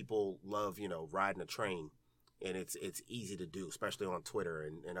think people love, you know, riding a train. And it's easy to do, especially on Twitter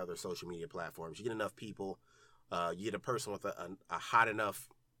and other social media platforms. You get enough people, you get a person with a hot enough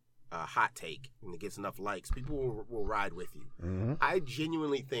hot take, and it gets enough likes, people will ride with you. Mm-hmm. I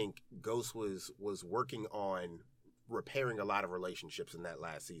genuinely think Ghost was working on repairing a lot of relationships in that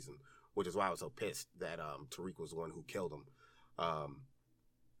last season, which is why I was so pissed that Tariq was the one who killed him.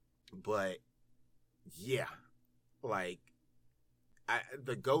 But yeah, like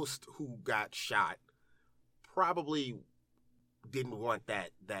the Ghost who got shot probably didn't want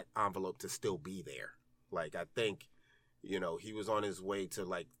that envelope to still be there. Like, I think, you know, he was on his way to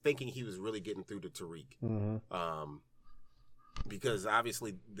like thinking he was really getting through to Tariq. Mm-hmm. Because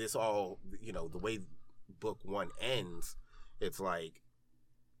obviously this all, you know, the way book 1 ends, it's like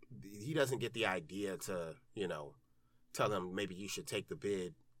he doesn't get the idea to, you know, tell him maybe you should take the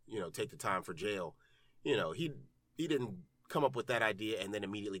bid, you know, take the time for jail. You know, he didn't come up with that idea and then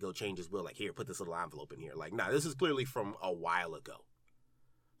immediately go change his will. Like, here, put this little envelope in here. Like, nah, this is clearly from a while ago.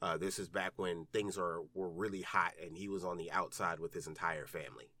 This is back when things were really hot and he was on the outside with his entire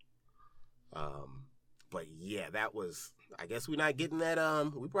family. But yeah, that was, I guess we're not getting that,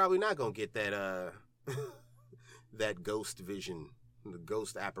 we probably not gonna get that, that ghost vision, the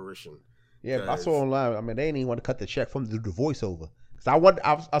ghost apparition. Yeah, I saw online, I mean, they didn't even want to cut the check from the voiceover. Cause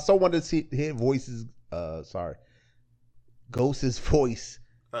I so wanted to hear voices, Ghost's voice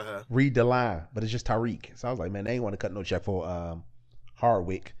read the line, but it's just Tariq. So I was like, man, they ain't want to cut no check for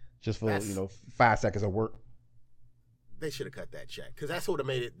Hardwick just for, you know, 5 seconds of work. They should have cut that check because that would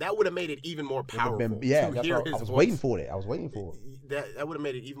have made it even more powerful. That's what I was waiting for. I was waiting for it. That would have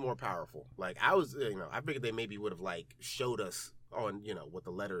made it even more powerful. Like, I was, you know, I figured they maybe would have like showed us on, you know, what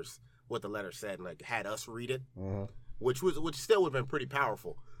the letter said and like had us read it, which still would have been pretty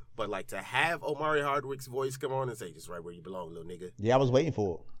powerful. But like to have Omari Hardwick's voice come on and say, "Just right where you belong, little nigga." Yeah, I was waiting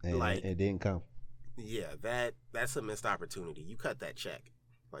for it, and like, it didn't come. Yeah, that's a missed opportunity. You cut that check,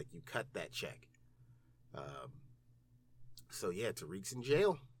 like you cut that check. So yeah, Tariq's in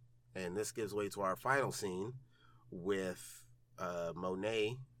jail, and this gives way to our final scene with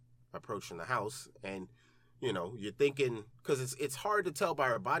Monet approaching the house, and you know you're thinking because it's hard to tell by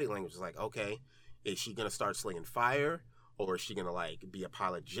her body language. It's like, okay, is she gonna start slinging fire? Or is she going to, like, be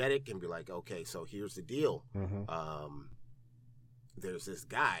apologetic and be like, okay, so here's the deal. Mm-hmm. There's this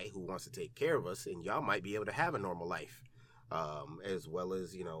guy who wants to take care of us, and y'all might be able to have a normal life. As well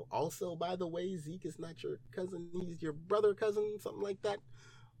as, you know, also, by the way, Zeke is not your cousin. He's your brother cousin, something like that.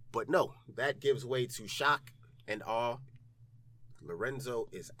 But no, that gives way to shock and awe. Lorenzo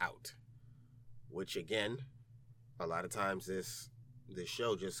is out. Which, again, a lot of times this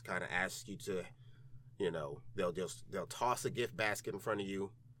show just kind of asks you to... You know, they'll toss a gift basket in front of you,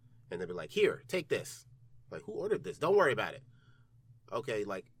 and they'll be like, "Here, take this." Like, who ordered this? Don't worry about it. Okay,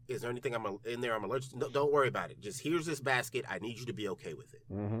 like, is there anything in there I'm allergic to? No, don't worry about it. Just here's this basket. I need you to be okay with it.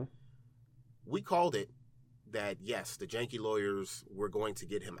 Mm-hmm. We called it. that yes, the janky lawyers were going to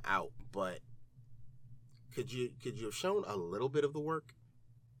get him out, but could you have shown a little bit of the work,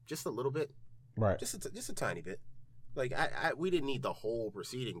 just a little bit, right? Just a tiny bit. Like we didn't need the whole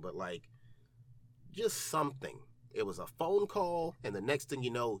proceeding, but like just something. It was a phone call, and the next thing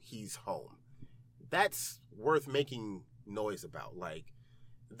you know, he's home. That's worth making noise about. Like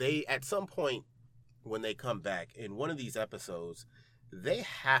they at some point when they come back in one of these episodes, they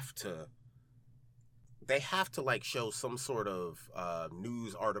have to like show some sort of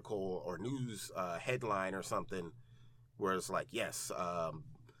news article or news headline or something where it's like, yes,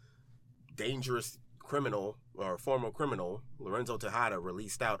 dangerous criminal or former criminal Lorenzo Tejada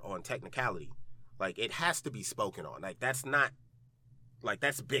released out on technicality. Like it has to be spoken on. Like that's not like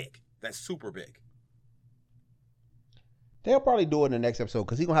that's big. That's super big. They'll probably do it in the next episode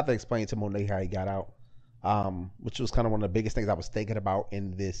because he's gonna have to explain to Monet how he got out, which was kind of one of the biggest things I was thinking about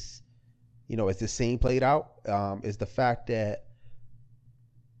in this. You know, as this scene played out, is the fact that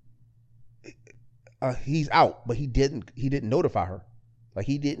he's out, but he didn't notify her. Like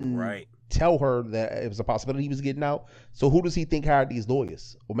he didn't tell her that it was a possibility he was getting out. So who does he think hired these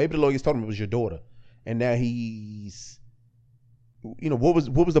lawyers? Well, maybe the lawyers told him it was your daughter, and now he's, you know, what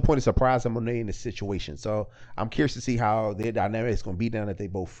was the point of surprising Monet in this situation? So I'm curious to see how their dynamic is going to be now that they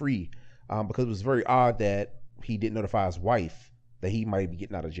both free, because it was very odd that he didn't notify his wife that he might be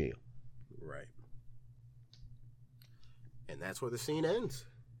getting out of jail. Right. And that's where the scene ends.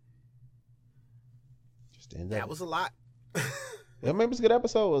 Just end that was a lot. I mean, it was a good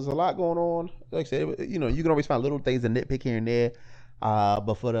episode. There was a lot going on. Like I said, you know, you can always find little things to nitpick here and there.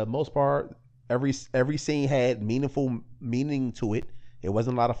 But for the most part, every scene had meaning to it. It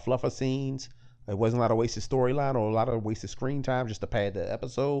wasn't a lot of fluffer scenes. It wasn't a lot of wasted storyline or a lot of wasted screen time just to pad the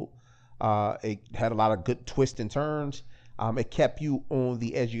episode. It had a lot of good twists and turns. It kept you on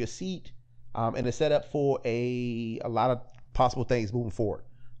the edge of your seat. And it set up for a lot of possible things moving forward.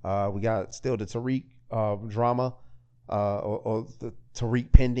 We got still the Tariq drama. Or the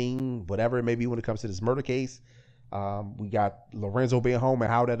Tariq pending, whatever it may be when it comes to this murder case. We got Lorenzo being home and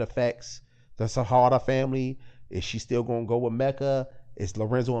how that affects the Tejada family. Is she still going to go with Mecca? Is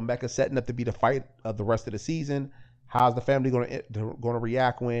Lorenzo and Mecca setting up to be the fight of the rest of the season? How's the family going to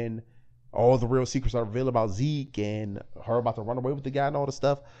react when all the real secrets are revealed about Zeke and her about to run away with the guy and all the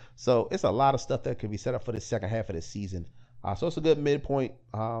stuff? So it's a lot of stuff that could be set up for the second half of this season. So it's a good midpoint.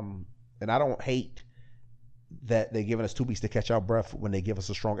 And I don't hate that they're giving us 2 weeks to catch our breath when they give us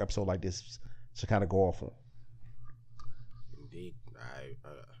a strong episode like this to kind of go off on. Indeed,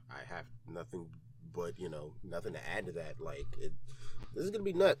 I have nothing but nothing to add to that. Like this is gonna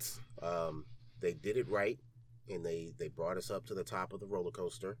be nuts. They did it right, and they brought us up to the top of the roller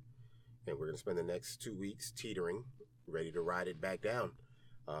coaster, and we're gonna spend the next 2 weeks teetering, ready to ride it back down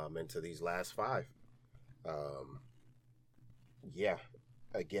into these last 5. Yeah,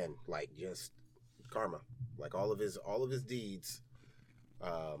 again, like just karma. Like all of his deeds,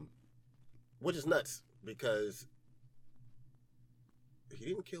 which is nuts because he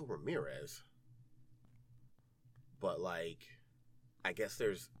didn't kill Ramirez, but like I guess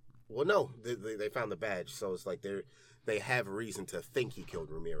they found the badge, so it's like they have reason to think he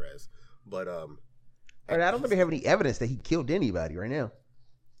killed Ramirez, but I don't think they have any evidence that he killed anybody right now.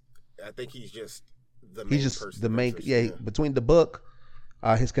 I think he's just the main person. The main, yeah. Between the book,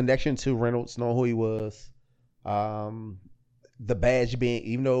 his connection to Reynolds, knowing who he was. The badge being,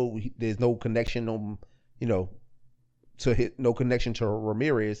 even though there's no connection no connection to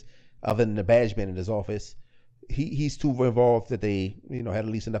Ramirez other than the badge being in his office, he's too involved that they had at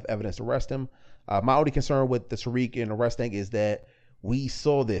least enough evidence to arrest him. My only concern with the Tariq and arrest thing is that we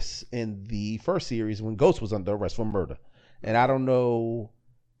saw this in the first series when Ghost was under arrest for murder, and I don't know.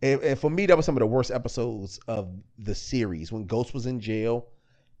 And for me, that was some of the worst episodes of the series when Ghost was in jail.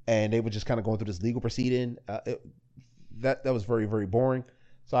 And they were just kind of going through this legal proceeding. That was very, very boring.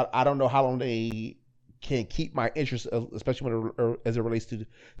 So I don't know how long they can keep my interest, especially as it relates to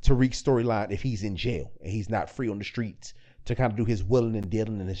Tariq's storyline, if he's in jail and he's not free on the streets to kind of do his willing and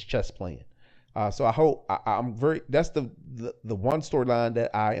dealing and his chess playing. So I hope that's the one storyline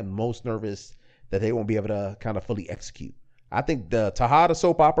that I am most nervous that they won't be able to kind of fully execute. I think the Tejada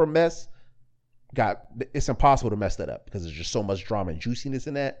soap opera mess, it's impossible to mess that up because there's just so much drama and juiciness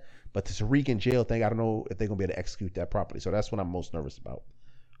in that. But the Tariq in jail thing, I don't know if they're gonna be able to execute that properly. So that's what I'm most nervous about.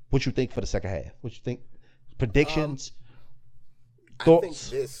 What you think for the second half? What you think? Predictions?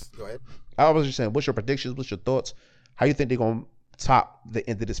 Thoughts? Go ahead. I was just saying, what's your predictions? What's your thoughts? How you think they're gonna top the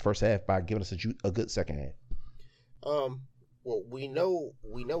end of this first half by giving us a good second half? Well, we know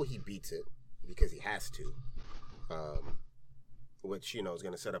he beats it because he has to. which, you know, is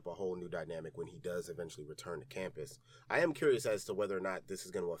going to set up a whole new dynamic when he does eventually return to campus. I am curious as to whether or not this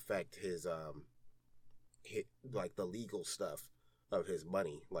is going to affect his like the legal stuff of his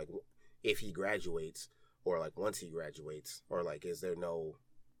money, like if he graduates or like once he graduates, or like is there no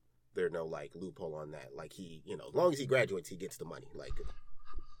like loophole on that? Like he, you know, as long as he graduates, he gets the money. Like,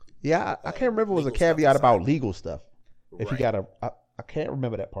 yeah, I can't remember. It was a caveat about legal stuff. If right. he got I can't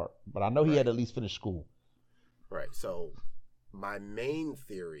remember that part, but I know he had to at least finish school. Right. So my main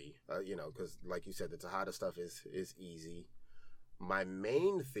theory, you know, because like you said, the Tejada stuff is easy. My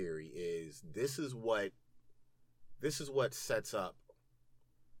main theory is this is what sets up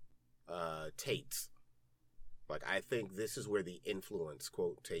Tate's. Like, I think this is where the influence,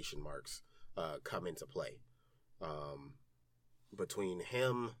 quotation marks, come into play. Between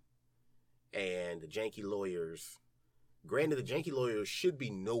him and the janky lawyers. Granted, the janky lawyers should be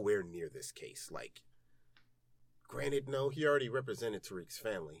nowhere near this case. Like, granted, no, he already represented Tariq's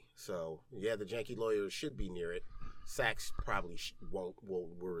family. So, yeah, the janky lawyers should be near it. Sachs probably will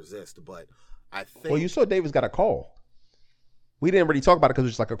resist, but I think... Well, you saw Davis got a call. We didn't really talk about it because it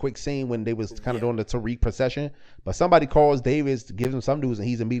was just like a quick scene when they was kind of doing the Tariq procession. But somebody calls Davis, gives him some news, and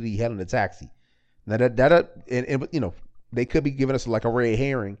he's immediately hailing a taxi. Now, and you know, they could be giving us like a red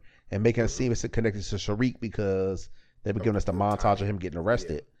herring and making us seem it's connected to Tariq because they've been giving us the montage of him getting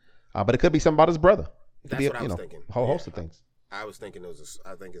arrested. Yeah. But it could be something about his brother. That's what I was thinking. A whole host of things. I was thinking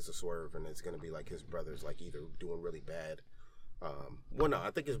I think it's a swerve, and it's going to be like his brother's like either doing really bad. Well, no,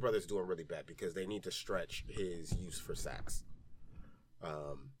 I think his brother's doing really bad because they need to stretch his use for Sachs.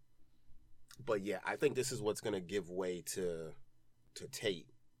 But yeah, I think this is what's going to give way to Tate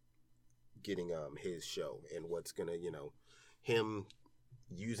getting his show, and what's going to, you know, him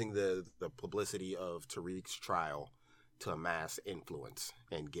using the publicity of Tariq's trial to amass influence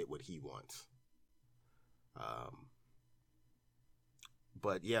and get what he wants.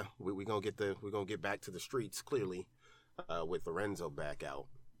 But yeah, we're gonna get back to the streets clearly, with Lorenzo back out.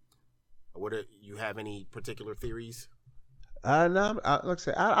 You have any particular theories? No, like I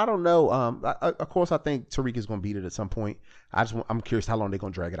said, I don't know. Of course, I think Tariq is going to beat it at some point. I'm curious how long they're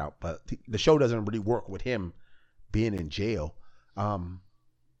going to drag it out. But the show doesn't really work with him being in jail.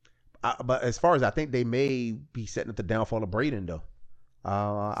 But as far as I think, they may be setting up the downfall of Braden, though.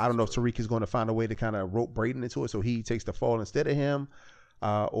 I don't know if Tariq is going to find a way to kind of rope Braden into it so he takes the fall instead of him,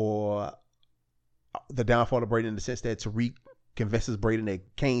 or the downfall of Braden in the sense that Tariq convinces Braden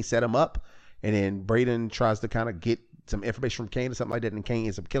that Kane set him up, and then Braden tries to kind of get some information from Kane or something like that, and Kane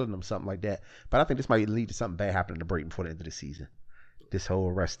ends up killing him, something like that. But I think this might lead to something bad happening to Braden before the end of the season. This whole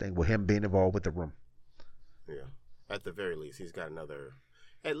arrest thing with him being involved with the room. Yeah, at the very least, he's got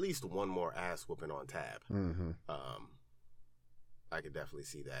at least one more ass whooping on tab. Mm-hmm. I could definitely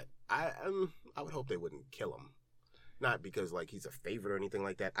see that. I would hope they wouldn't kill him, not because like he's a favorite or anything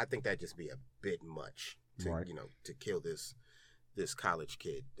like that. I think that'd just be a bit much to to kill this college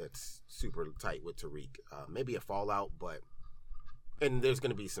kid that's super tight with Tariq. Maybe a fallout, and there's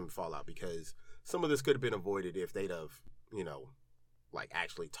going to be some fallout because some of this could have been avoided if they'd have, like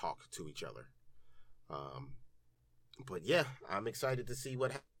actually talked to each other. But yeah, I'm excited to see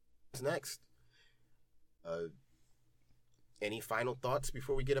what happens next. Any final thoughts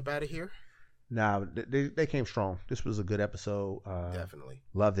before we get up out of here? Nah, they came strong. This was a good episode. Definitely.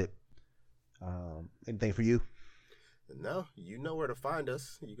 Loved it. Anything for you? No, you know where to find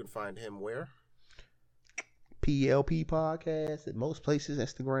us. You can find him where? PLP Podcast at most places,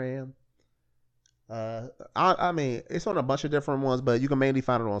 Instagram. I mean, it's on a bunch of different ones, but you can mainly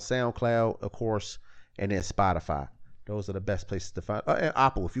find it on SoundCloud, of course, and then Spotify. Those are the best places to find. And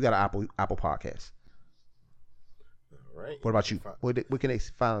Apple, if you got an Apple Podcast. All right. What about you? Where can they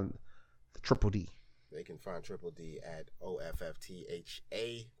find Triple D? They can find Triple D at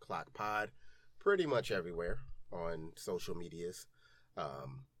OFFTHA Clock Pod, pretty much everywhere on social medias.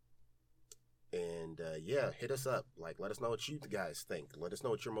 Yeah, hit us up. Like, let us know what you guys think. Let us know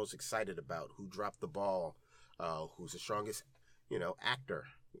what you're most excited about. Who dropped the ball? Who's the strongest, actor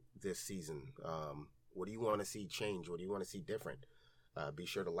this season? What do you want to see change? What do you want to see different? Be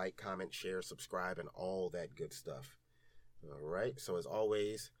sure to like, comment, share, subscribe, and all that good stuff. All right. So as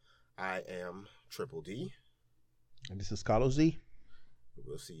always, I am Triple D. And this is Carlos Z.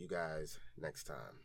 We'll see you guys next time.